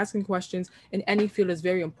forums. But asking questions in any field is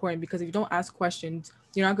very important because if you don't ask questions,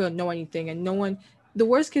 you're not going to know anything. And no one, the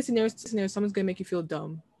worst case scenario, someone's going to make you feel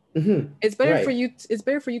dumb. Mhm. It's better for Right. you. It's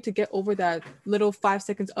better for you to get over that little 5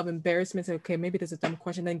 seconds of embarrassment. Say, okay, maybe there's a dumb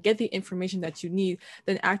question. Then get the information that you need.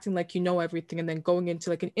 Than acting like you know everything, and then going into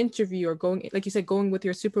like an interview or going, like you said, going with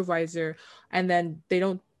your supervisor, and then they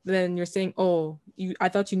don't. Then you're saying, "Oh, I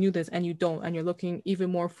thought you knew this, and you don't," and you're looking even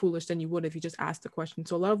more foolish than you would if you just asked the question.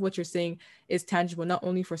 So a lot of what you're saying is tangible, not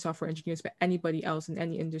only for software engineers but anybody else in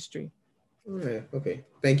any industry. Okay. Okay.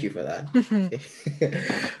 Thank you for that. Okay.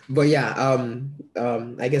 But yeah,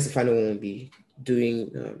 I guess the final one would be doing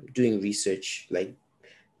research, like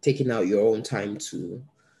taking out your own time to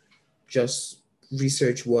just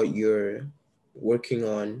research what you're working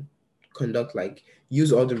on, conduct like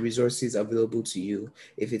use all the resources available to you.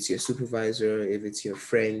 If it's your supervisor, if it's your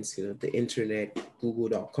friends, the internet,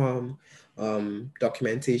 google.com,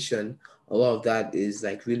 documentation, a lot of that is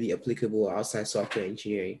like really applicable outside software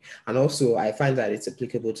engineering. And also I find that it's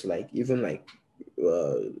applicable to like even like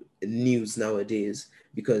uh, news nowadays,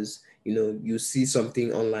 because you see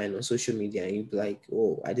something online on social media and you be like,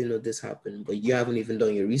 oh, I didn't know this happened, but you haven't even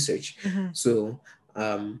done your research. Mm-hmm. So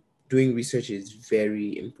doing research is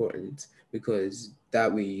very important, because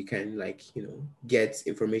that way you can like get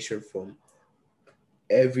information from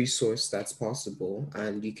every source that's possible,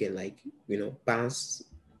 and you can like bounce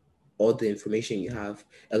all the information you have,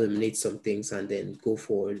 eliminate some things, and then go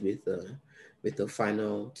forward with the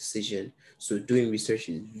final decision. So doing research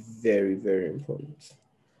is very, very important.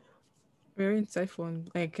 Very insightful, and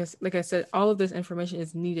like I said, all of this information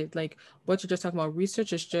is needed. Like what you're just talking about,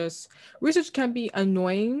 research is just research can be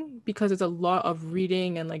annoying because it's a lot of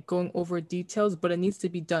reading and like going over details, but it needs to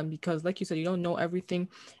be done because, like you said, you don't know everything,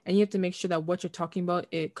 and you have to make sure that what you're talking about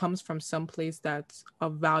it comes from some place that's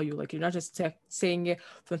of value. Like you're not just saying it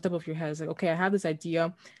from the top of your head. It's like, okay, I have this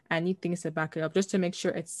idea, I need things to back it up, just to make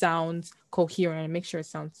sure it sounds coherent and make sure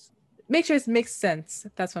it makes sense.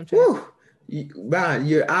 That's what I'm trying to say. Whew! Man,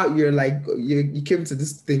 you're out. You're like you came to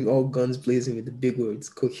this thing all guns blazing with the big words: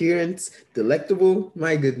 coherent, delectable.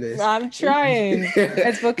 My goodness, I'm it trying.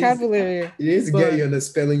 It's vocabulary, needs to get but you on the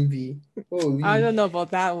spelling bee. I Holy. don't know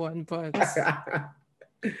about that one. But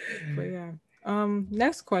yeah.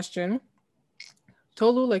 Next question.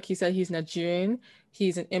 Tolu, like he said, he's Nigerian.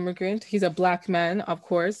 He's an immigrant. He's a black man, of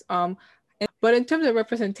course. But in terms of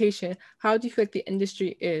representation, how do you feel like the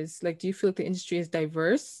industry is? Like, do you feel like the industry is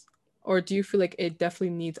diverse, or do you feel like it definitely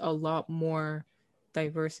needs a lot more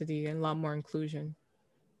diversity and a lot more inclusion?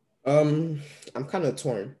 um, I'm kind of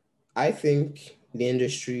torn. I think the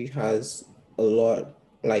industry has a lot,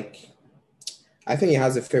 like I think it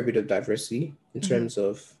has a fair bit of diversity in Mm-hmm. terms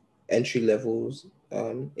of entry levels,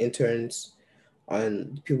 interns,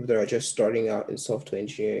 and people that are just starting out in software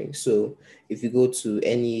engineering. So if you go to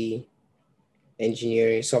any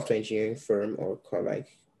software engineering firm, or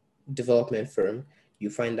like development firm, you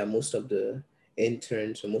find that most of the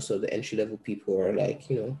interns or most of the entry level people are like,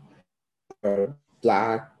 are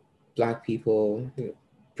black people,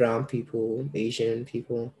 brown people, Asian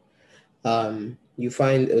people. You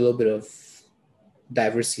find a little bit of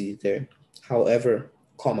diversity there. However,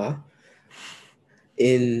 comma,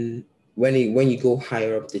 in when you go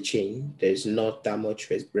higher up the chain, there's not that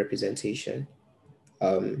much representation.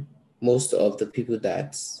 Most of the people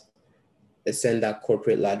that ascend that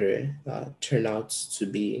corporate ladder turn out to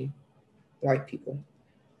be white people.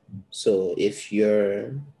 So if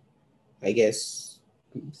you're, I guess,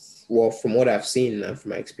 well, from what I've seen and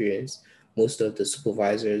from my experience, most of the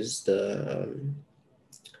supervisors, the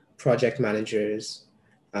project managers,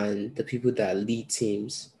 and the people that lead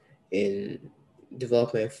teams in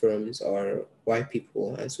development firms are white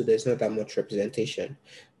people, and so there's not that much representation.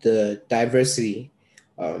 The diversity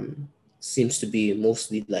um, seems to be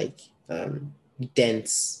mostly like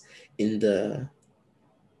dense in the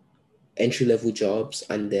entry level jobs,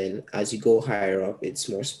 and then as you go higher up, it's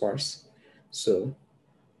more sparse. So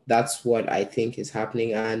that's what I think is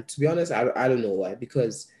happening. And to be honest, I don't know why,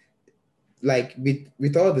 because like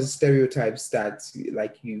with all the stereotypes that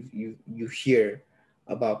like you hear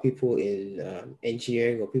about people in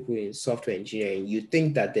engineering or people in software engineering, you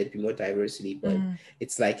think that there'd be more diversity, but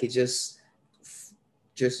it's like it just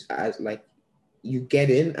as like you get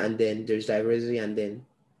in and then there's diversity, and then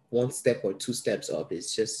one step or two steps up,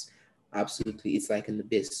 it's just absolutely, it's like an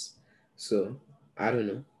abyss. So I don't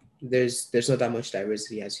know. There's not that much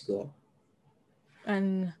diversity as you go.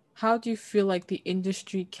 And how do you feel like the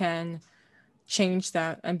industry can change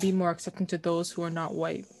that and be more accepting to those who are not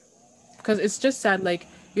white? Because it's just sad, like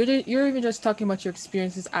you're even just talking about your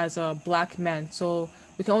experiences as a black man, so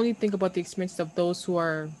we can only think about the experiences of those who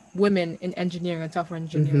are women in engineering and software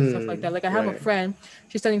engineering and stuff like that. Like I have a Right. friend,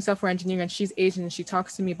 she's studying software engineering and she's Asian, and she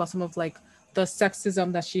talks to me about some of like the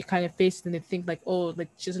sexism that she kind of faces, and they think like, oh, like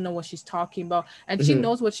she doesn't know what she's talking about, and she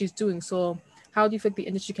knows what she's doing. So how do you think the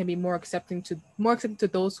industry can be more accepting to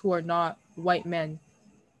those who are not white men,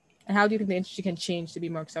 and how do you think the industry can change to be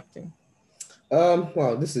more accepting?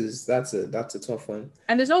 Wow, that's a tough one.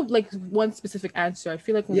 And there's no like one specific answer. I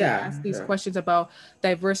feel like when we Yeah, ask these yeah. questions about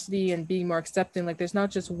diversity and being more accepting, like there's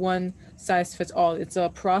not just one size fits all. It's a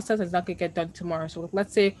process, and it's not gonna get done tomorrow. So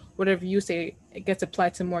let's say whatever you say it gets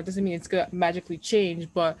applied tomorrow, doesn't mean it's gonna magically change,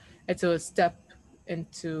 but it's a step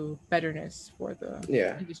into betterness for the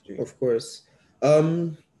Yeah, industry. of course.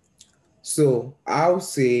 Um, so I'll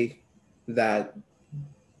say that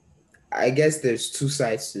I guess there's two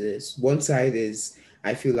sides to this. One side is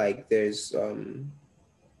I feel like there's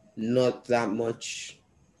not that much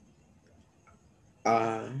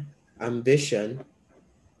uh ambition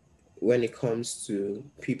when it comes to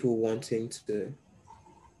people wanting to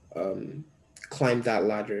um climb that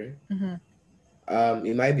ladder.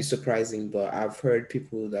 It might be surprising, but I've heard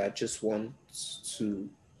people that just want to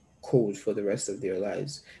code for the rest of their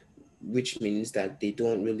lives, which means that they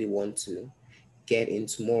don't really want to get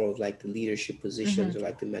into more of like the leadership positions or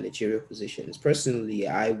like the managerial positions. Personally,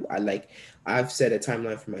 I like I've set a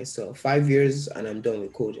timeline for myself, 5 years, and I'm done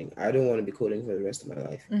with coding. I don't want to be coding for the rest of my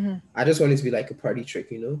life. I just want it to be like a party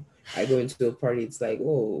trick. I go into a party, it's like,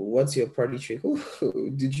 oh, what's your party trick? Oh,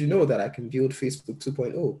 did you know that I can build Facebook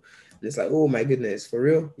 2.0? And it's like, oh my goodness, for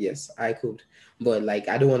real? Yes, I could. But like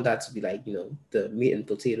I don't want that to be like, the meat and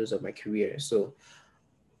potatoes of my career. So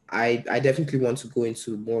I definitely want to go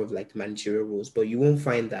into more of like the managerial roles, but you won't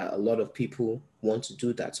find that a lot of people want to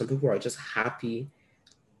do that. Some people are just happy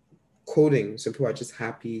coding, some people are just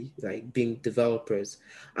happy like being developers.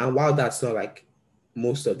 And while that's not like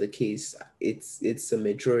most of the case, it's a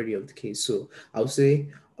majority of the case. So I would say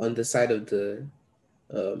on the side of the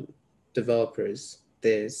um, developers,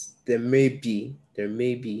 there may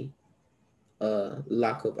be a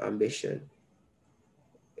lack of ambition.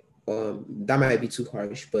 That might be too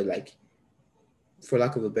harsh, but like for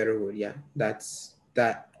lack of a better word, yeah, that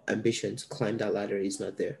ambition to climb that ladder is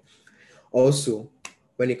not there. Also,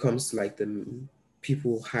 when it comes to like the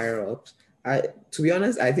people higher up, I to be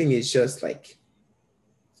honest, I think it's just like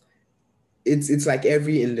it's like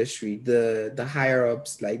every industry, the higher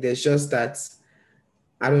ups, like there's just that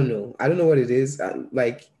I don't know what it is.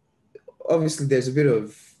 Like obviously there's a bit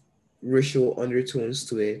of racial undertones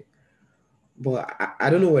to it, but I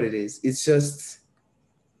don't know what it is. It's just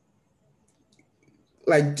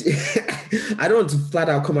like I don't want to flat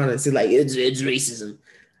out come out and say like it's racism.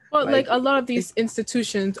 Well, like Like a lot of these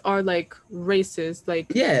institutions are like racist.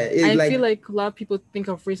 Like, yeah, it I feel like like a lot of people think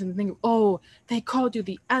of racism and think, oh, they called you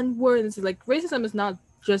the N word. And it's like racism is not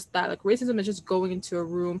just that. Like racism is just going into a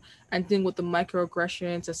room and dealing with the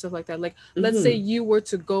microaggressions and stuff like that. Like, let's say mhm, you were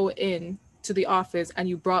to go in. to the office and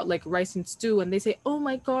you brought like rice and stew, and they say, oh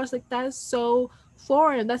my gosh, like that is so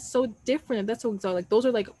foreign, that's so different, that's so exotic. Like those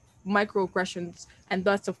are like microaggressions, and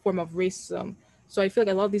that's a form of racism. So I feel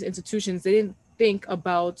like a lot of these institutions, they didn't think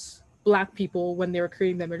about black people when they were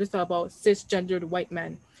creating them. They just thought about cisgendered white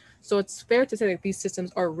men. So it's fair to say that these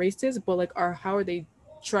systems are racist, but like, are how are they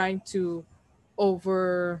trying to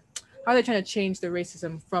over how are they trying to change the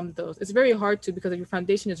racism from those? It's very hard to, because if your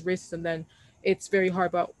foundation is racism, then it's very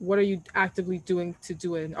hard. But what are you actively doing to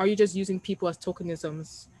do it? And are you just using people as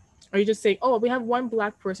tokenisms? Are you just saying, oh, we have one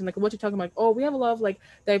black person, like what you're talking about? Oh, we have a lot of like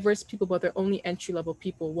diverse people, but they're only entry level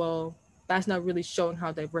people. Well, that's not really showing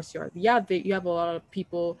how diverse you are. Yeah, you have a lot of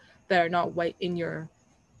people that are not white in your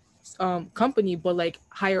company, but like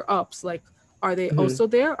higher ups, like are they Mm-hmm. also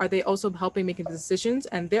there? Are they also helping making the decisions?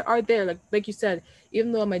 And there are there like you said,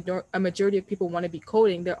 even though a majority of people want to be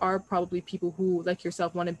coding, there are probably people who like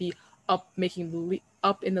yourself want to be up making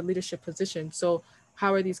up in the leadership position. So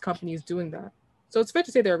how are these companies doing that? So it's fair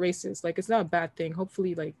to say they're racist. Like it's not a bad thing.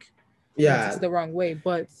 Hopefully, like this is Yeah, the wrong way,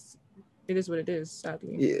 but it is what it is.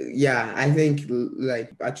 Sadly, yeah. I think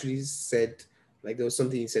like actually said like there was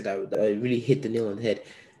something you said that really hit the nail on the head.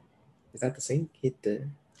 Is that the same? Hit the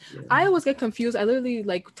nail on I the head. always get confused. I literally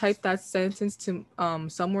like typed that sentence to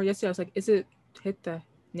somewhere yesterday. I was like, is it hit the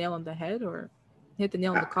nail on the head or hit the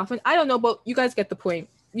nail on the Ah, coffin? I don't know, but you guys get the point.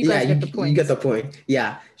 You yeah, guys get the you get point. the point.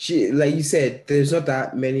 Yeah, she like you said, there's not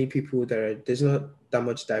that many people there's not that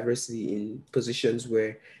much diversity in positions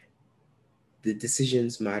where the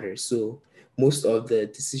decisions matter. So most of the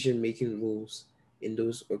decision making roles in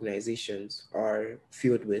those organizations are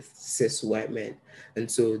filled with cis white men, and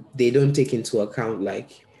so they don't take into account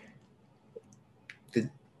like the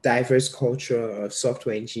diverse culture of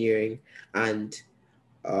software engineering. And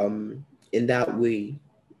in that way,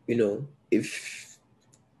 you know, if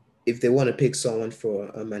they want to pick someone for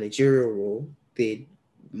a managerial role, they'd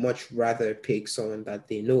much rather pick someone that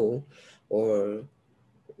they know, or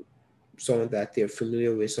someone that they're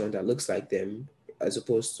familiar with, someone that looks like them, as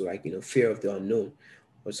opposed to like, fear of the unknown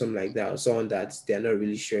or something like that, or someone that they're not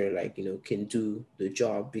really sure like, can do the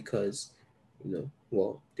job because,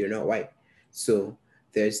 well, they're not white. So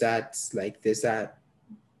there's that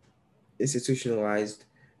institutionalized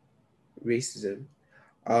racism.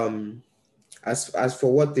 Um, as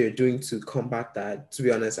for what they're doing to combat that, to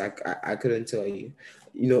be honest, I couldn't tell you.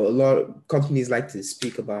 A lot of companies like to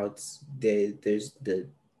speak about they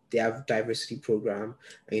have diversity program,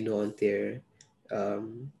 on their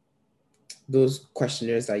um those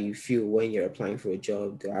questionnaires that you fill when you're applying for a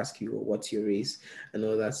job. They'll ask you, "Well, what's your race?" and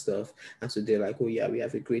all that stuff. And so they're like, "Oh yeah, we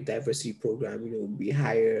have a great diversity program. We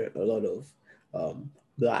hire a lot of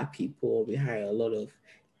black people. We hire a lot of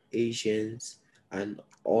Asians and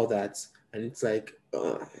all that." And it's like,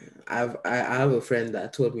 I have a friend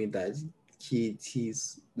that told me that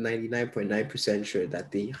he's 99.9% sure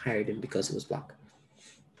that they hired him because he was black.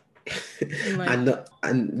 Like,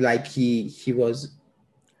 and like he was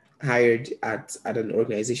hired at an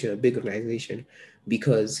organization, a big organization,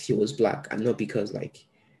 because he was black, and not because like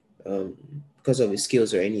um because of his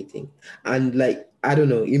skills or anything. And like, I don't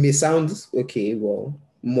know, it may sound okay, well,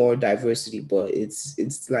 more diversity, but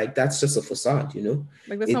it's like that's just a facade. that's not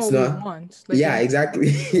It's what we not. want. Like Yeah, when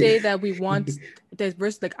exactly. say that we want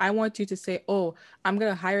diverse, like I want you to say, oh, I'm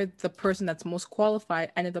gonna hire the person that's most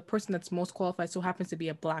qualified, and if the person that's most qualified so happens to be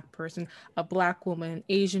a black person, a black woman,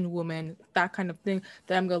 Asian woman, that kind of thing,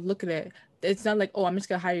 then I'm gonna look at it. It's not like, oh, I'm just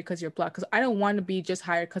gonna hire you because you're black, because I don't want to be just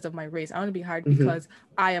hired because of my race. I want to be hired Mhm. because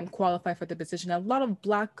I am qualified for the position. A lot of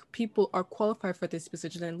black people are qualified for this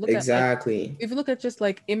position, and look at like, Exactly. if you look at just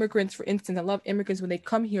like immigrants, for instance, a lot of immigrants when they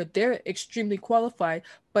come here, they're extremely qualified,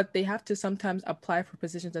 but they have to sometimes apply for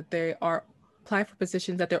positions that they're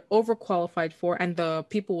overqualified for, and the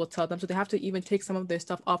people will tell them. So they have to even take some of their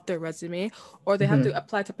stuff off their resume, or they have to Mhm.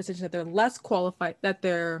 apply to positions that they're less qualified,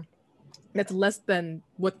 that's less than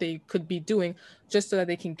what they could be doing, just so that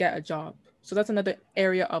they can get a job. So that's another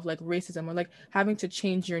area of like racism, or like having to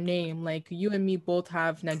change your name. Like you and me both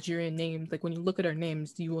have Nigerian names. Like when you look at our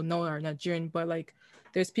names, you will know our Nigerian. But like,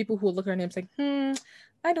 there's people who look at our names like,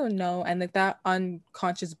 I don't know, and like that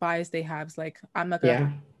unconscious bias they have is like, I'm not gonna have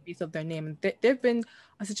Yeah. a piece of their name. And there've been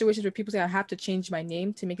situations where people say I have to change my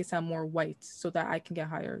name to make it sound more white so that I can get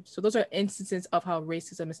hired. So those are instances of how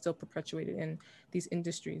racism is still perpetuated in these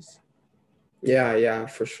industries. Yeah,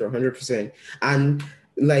 for sure, 100%. And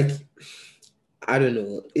like, I don't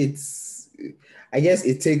know, I guess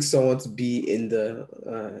it takes someone to be in the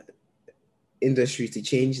industry to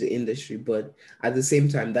change the industry, but at the same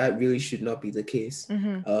time, that really should not be the case.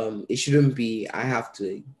 Mm-hmm. It shouldn't be I have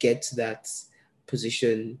to get to that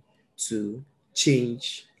position to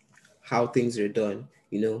change how things are done.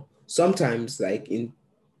 Sometimes like in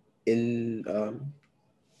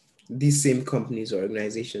these same companies or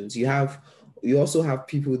organizations, you also have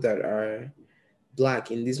people that are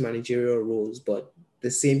black in these managerial roles, but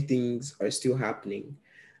the same things are still happening.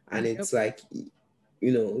 And Yep. it's like,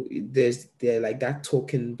 they're like that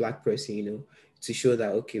token black person, to show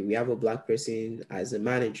that, okay, we have a black person as a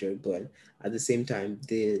manager, but at the same time,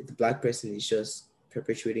 the black person is just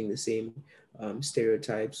perpetuating the same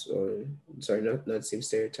stereotypes, or sorry, not the same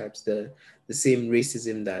stereotypes, the same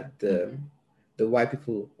racism that Hmm. the white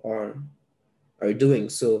people are doing.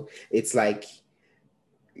 So it's like,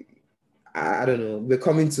 I don't know. We're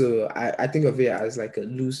coming to, I think of it as like a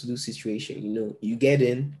lose-lose situation. You get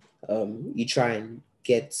in, you try and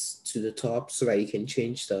get to the top so that you can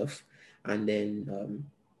change stuff. And then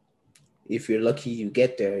if you're lucky, you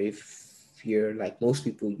get there. If you're like most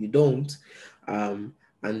people, you don't. And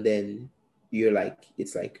then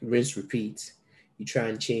it's like rinse, repeat. You try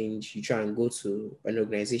and change, you try and go to an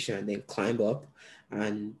organization and then climb up,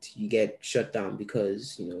 and you get shut down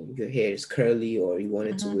because your hair is curly, or you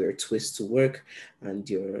wanted to Hmm. wear a twist to work, and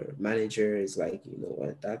your manager is like,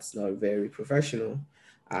 what, that's not very professional,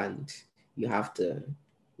 and you have to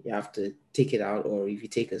take it out, or if you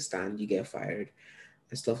take a stand, you get fired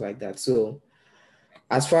and stuff like that. So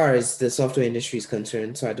as far as the software industry is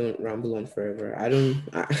concerned, so I don't ramble on forever. I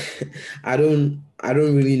don't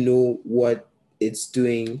really know what it's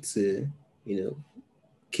doing to,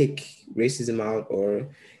 kick racism out or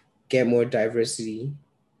get more diversity,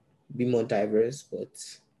 be more diverse. But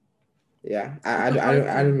yeah, It's a hard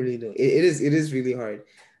I don't thing. really know. It is really hard.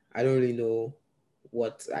 I don't really know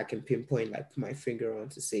what I can pinpoint, like put my finger on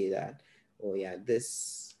to say that, oh yeah,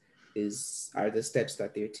 this is are the steps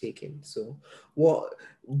that they're taking. So what,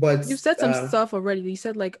 but You've said some stuff already. You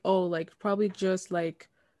said like, oh, like probably just like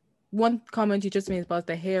one comment you just made about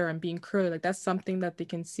the hair and being curly. Like that's something that they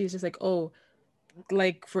can see. It's just like, oh,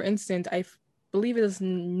 like for instance, believe it is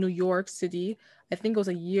New York City. I think it was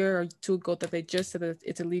a year or two ago that they just said that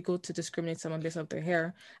it's illegal to discriminate someone based off their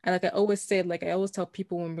hair. And like I always say, like I always tell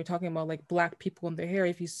people when we're talking about like black people and their hair,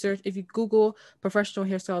 if you Google professional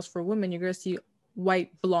hairstyles for women, you're gonna see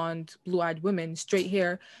white, blonde, blue-eyed women, straight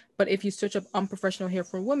hair. But if you search up unprofessional hair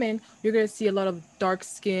for women, you're gonna see a lot of dark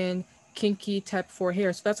skin, kinky type for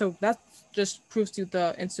hair. So that just proves to you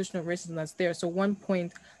the institutional racism that's there. So one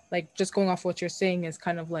point, like just going off what you're saying, is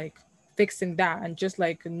kind of like fixing that and just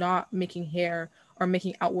like not making hair or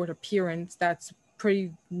making outward appearance that's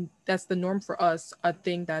the norm for us, a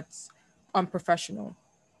thing that's unprofessional.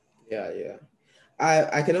 yeah.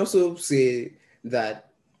 I can also say that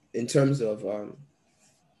in terms of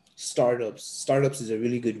startups is a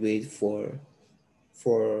really good way for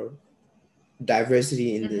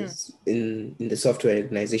diversity in Mm-hmm. this in the software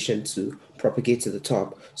organization to propagate to the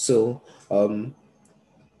top. So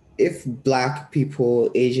if black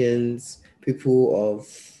people, Asians, people of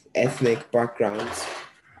ethnic backgrounds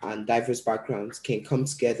and diverse backgrounds can come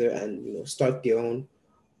together and start their own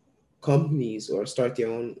companies or start their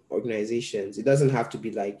own organizations. It doesn't have to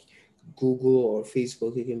be like Google or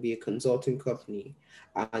Facebook. It can be a consulting company.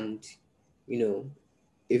 And, you know,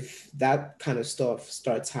 if that kind of stuff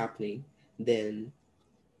starts happening, then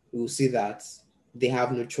we'll see that they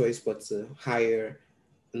have no choice but to hire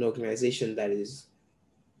an organization that is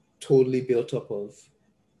totally built up of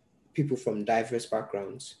people from diverse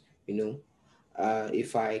backgrounds.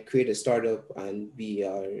 If I create a startup and we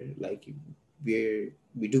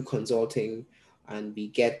do consulting and we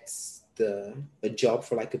get a job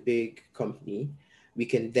for like a big company, we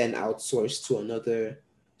can then outsource to another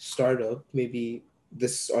startup. Maybe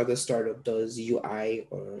this other startup does UI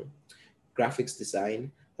or graphics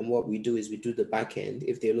design, and what we do is we do the back end.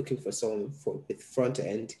 If they're looking for someone for with front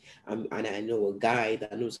end, and I know a guy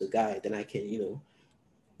that knows a guy, then I can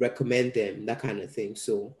recommend them, that kind of thing.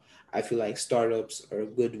 So I feel like startups are a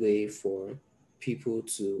good way for people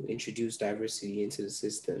to introduce diversity into the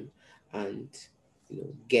system and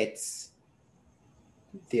get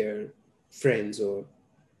their friends or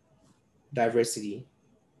diversity.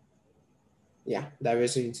 Yeah,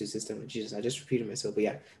 diversity into the system. Jesus, I just repeated myself. But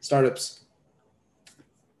yeah, startups.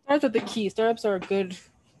 Startups are the key. Startups are a good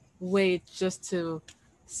way just to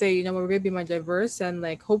say, we're gonna be more diverse, and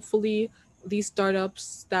like hopefully these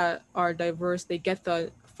startups that are diverse, they get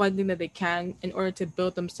the funding that they can in order to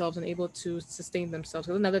build themselves and able to sustain themselves.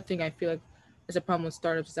 Because another thing I feel like is a problem with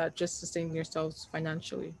startups is that just sustaining yourselves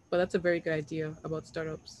financially. But that's a very good idea about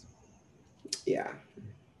startups. Yeah.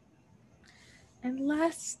 And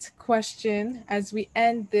last question as we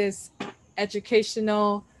end this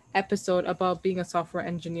educational episode about being a software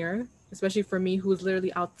engineer. especially for me, who's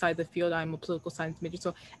literally outside the field. I'm a political science major,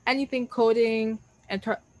 so anything coding and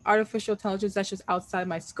artificial intelligence, that's just outside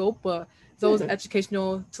my scope. But it's always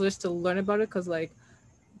educational to just to learn about it, because like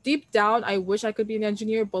deep down, I wish I could be an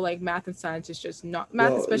engineer, but like math and science is just not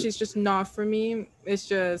math, Well, especially, it's just not for me. It's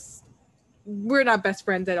just we're not best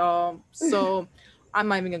friends at all. So I'm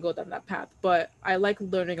not even gonna go down that path. But I like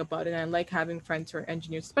learning about it, and I like having friends who are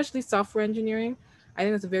engineers, especially software engineering. I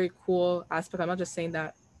think that's a very cool aspect. I'm not just saying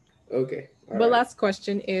that. okay, all But right. last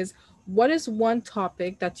question is, what is one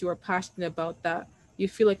topic that you are passionate about that you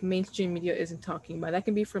feel like mainstream media isn't talking about? That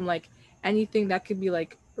can be from like anything, that could be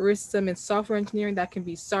like RISM and software engineering, that can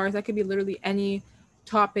be SARS, that could be literally any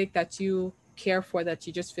topic that you care for that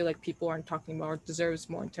you just feel like people aren't talking about or deserves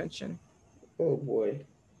more attention. Oh boy.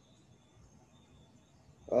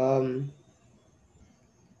 Um,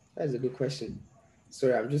 that's a good question.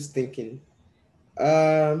 Sorry, I'm just thinking.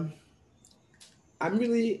 Um, I'm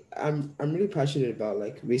really passionate about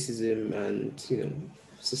like racism and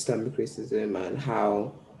systemic racism and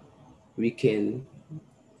how we can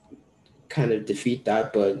kind of defeat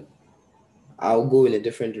that. But I'll go in a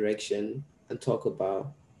different direction and talk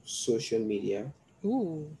about social media.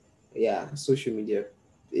 Ooh. Yeah, social media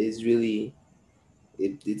is really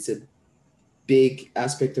it's a big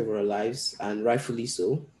aspect of our lives, and rightfully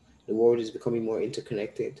so. The world is becoming more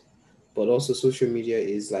interconnected, but also social media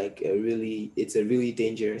is like it's a really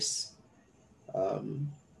dangerous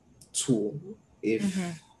um, tool Mm-hmm.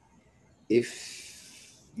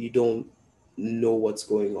 if you don't know what's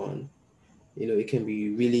going on. It can be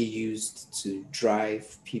really used to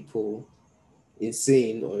drive people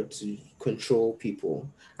insane or to control people,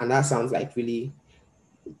 and that sounds like really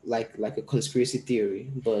like a conspiracy theory,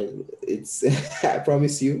 but it's I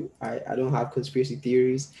promise you I don't have conspiracy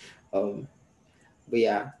theories. um but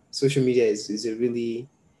yeah, social media is a really,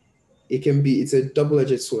 it's a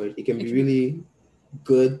double-edged sword. It can It be can really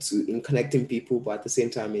good in connecting people, but at the same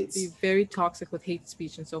time be it's very toxic with hate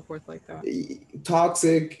speech and so forth like that.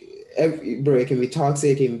 toxic. Bro, it can be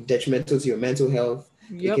toxic and detrimental to your mental health.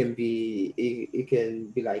 Yep. It can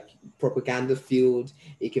be like propaganda field.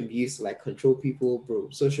 It can be used to like control people, bro.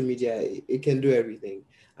 Social media, it can do everything.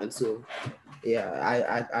 And so yeah,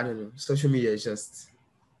 I don't know, social media is just,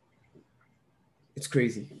 it's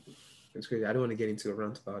crazy. It's crazy. I don't want to get into a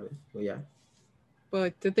rant about it, but yeah.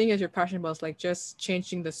 But the thing is, you're passionate about is like just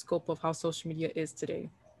changing the scope of how social media is today.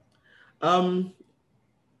 um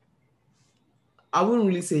I wouldn't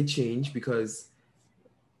really say change, because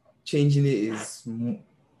changing it is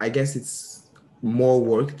I guess it's more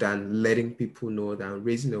work than letting people know, than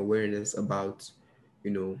raising awareness about,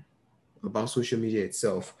 you know about social media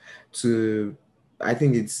itself. To I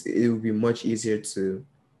think it would be much easier to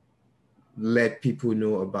let people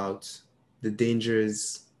know about the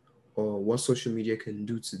dangers or what social media can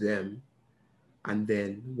do to them. And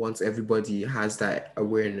then once everybody has that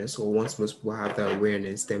awareness, or once most people have that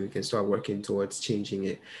awareness, then we can start working towards changing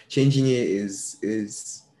it. Changing it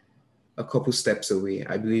is a couple steps away.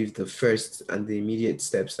 I believe the first and the immediate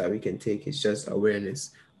steps that we can take is just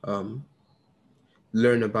awareness. Um,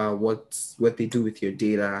 Learn about what they do with your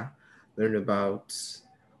data. Learn about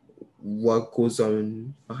what goes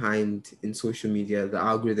on behind in social media, the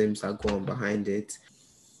algorithms that go on behind it.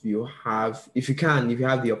 If you have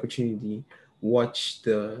the opportunity, watch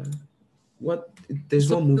what The there's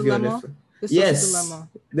social one movie on dilemma. Netflix. The social Yes, dilemma.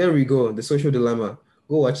 there we go. The Social Dilemma.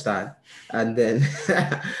 Go watch that, and then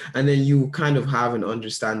and then you kind of have an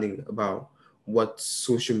understanding about what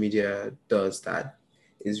social media does that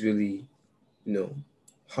is really, you know,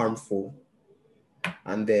 harmful,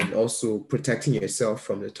 and then also protecting yourself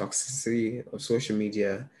from the toxicity of social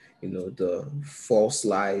media. The false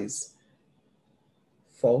lies.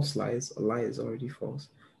 A lie is already false.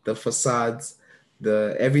 The facades,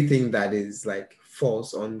 the everything that is like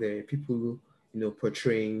false on there. People,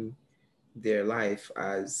 portraying their life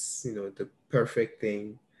as, the perfect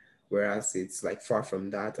thing, whereas it's like far from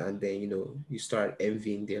that. And then, you start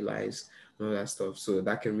envying their lives and all that stuff. So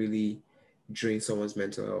that can really drain someone's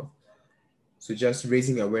mental health. So just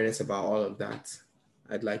raising awareness about all of that.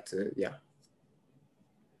 I'd like to, yeah,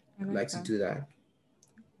 I I'd like like to that. do that.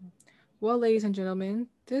 Well, ladies and gentlemen,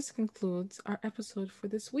 this concludes our episode for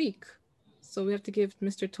this week. So we have to give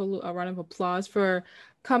Mr. Tolu a round of applause for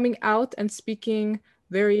coming out and speaking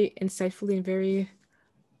very insightfully and very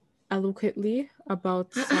eloquently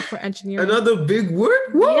about software engineering. Another big word.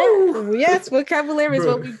 Yeah, Woo! yes, vocabulary is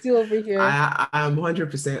what Bro, we do over here. I'm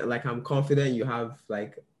 100% like, I'm confident you have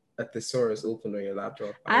like a thesaurus open on your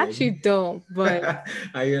laptop I actually don't, but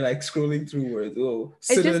and you're like scrolling through words. Oh,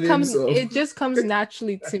 it just synonyms comes of. it just comes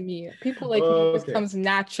naturally to me. People like me, it Oh, just okay. comes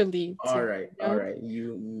naturally to All me, right. you All know? right.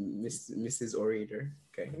 You, Mrs. Orator.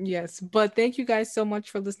 Okay. Yes, but thank you guys so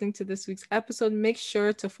much for listening to this week's episode. Make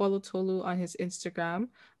sure to follow Tolu on his Instagram.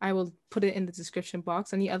 I will put it in the description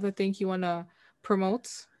box. Any other thing you want to promote?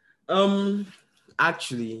 Um,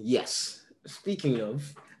 actually, yes. Speaking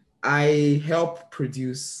of, I help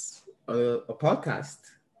produce a podcast.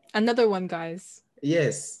 Another one, guys.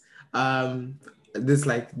 Yes. Um, this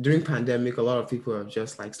like during pandemic, a lot of people have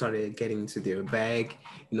just like started getting into their bag,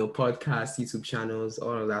 podcasts, YouTube channels,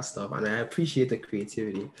 all of that stuff, and I appreciate the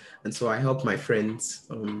creativity. And so I help my friends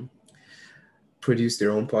produce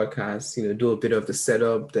their own podcasts, do a bit of the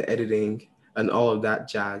setup, the editing, and all of that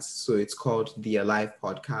jazz. So it's called the Alive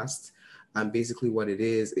Podcast. And basically what it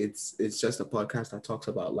is, it's just a podcast that talks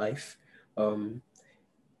about life. Um,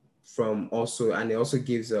 from also and it also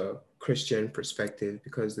gives a Christian perspective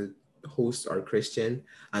because the hosts are Christian,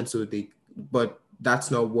 and so they but that's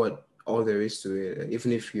not what all there is to it.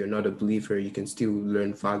 Even if you're not a believer, you can still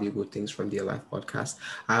learn valuable things from the Alive Podcast.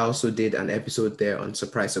 I also did an episode there on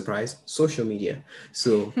surprise surprise social media,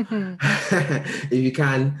 so if you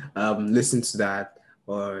can listen to that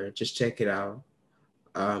or just check it out,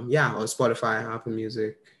 yeah, on Spotify, Apple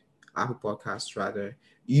Music, Apple Podcasts rather.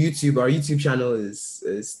 YouTube, our YouTube channel is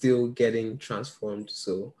still getting transformed,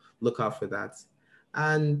 so look out for that.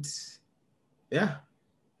 And yeah,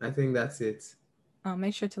 I think that's it.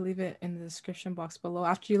 Make sure to leave it in the description box below.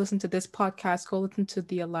 After you listen to this podcast, go listen to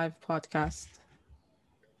the Alive podcast.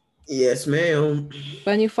 Yes, ma'am.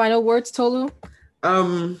 But any final words, Tolu?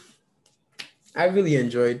 Um, I really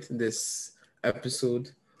enjoyed this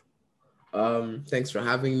episode. Thanks for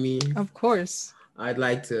having me. Of course. I'd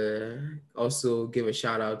like to also give a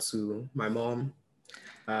shout out to my mom,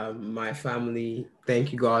 my family.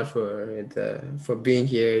 Thank you, God, for being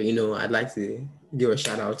here. I'd like to give a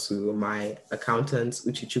shout out to my accountant,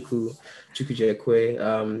 Uchichuku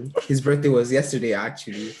Chukujekwe. His birthday was yesterday,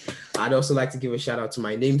 actually. I'd also like to give a shout out to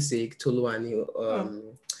my namesake, Toluani.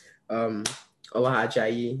 Oh. Um, Allah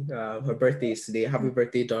Ajayi. Her birthday is today. Happy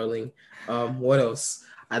birthday, darling. What else?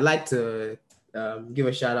 I'd like to give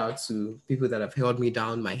a shout out to people that have held me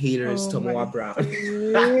down, my haters, Oh my Tomoa Brown.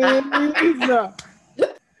 days.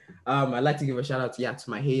 I'd like to give a shout out to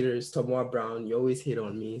my haters, Tomoa Brown. You always hate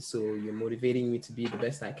on me, so you're motivating me to be the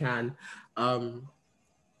best I can.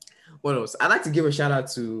 What else? I'd like to give a shout out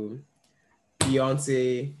to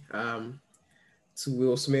Beyonce, to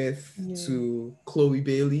Will Smith, Yeah. to Chloe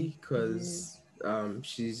Bailey, because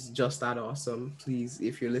she's just that awesome. Please,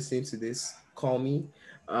 if you're listening to this, call me.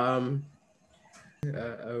 A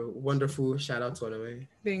wonderful shout out to Onome for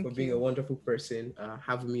Thank being a you. wonderful person,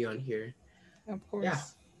 having me on here. Of Yeah.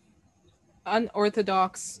 course.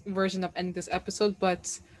 Unorthodox version of ending this episode,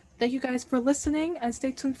 but thank you guys for listening and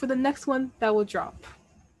stay tuned for the next one that will drop.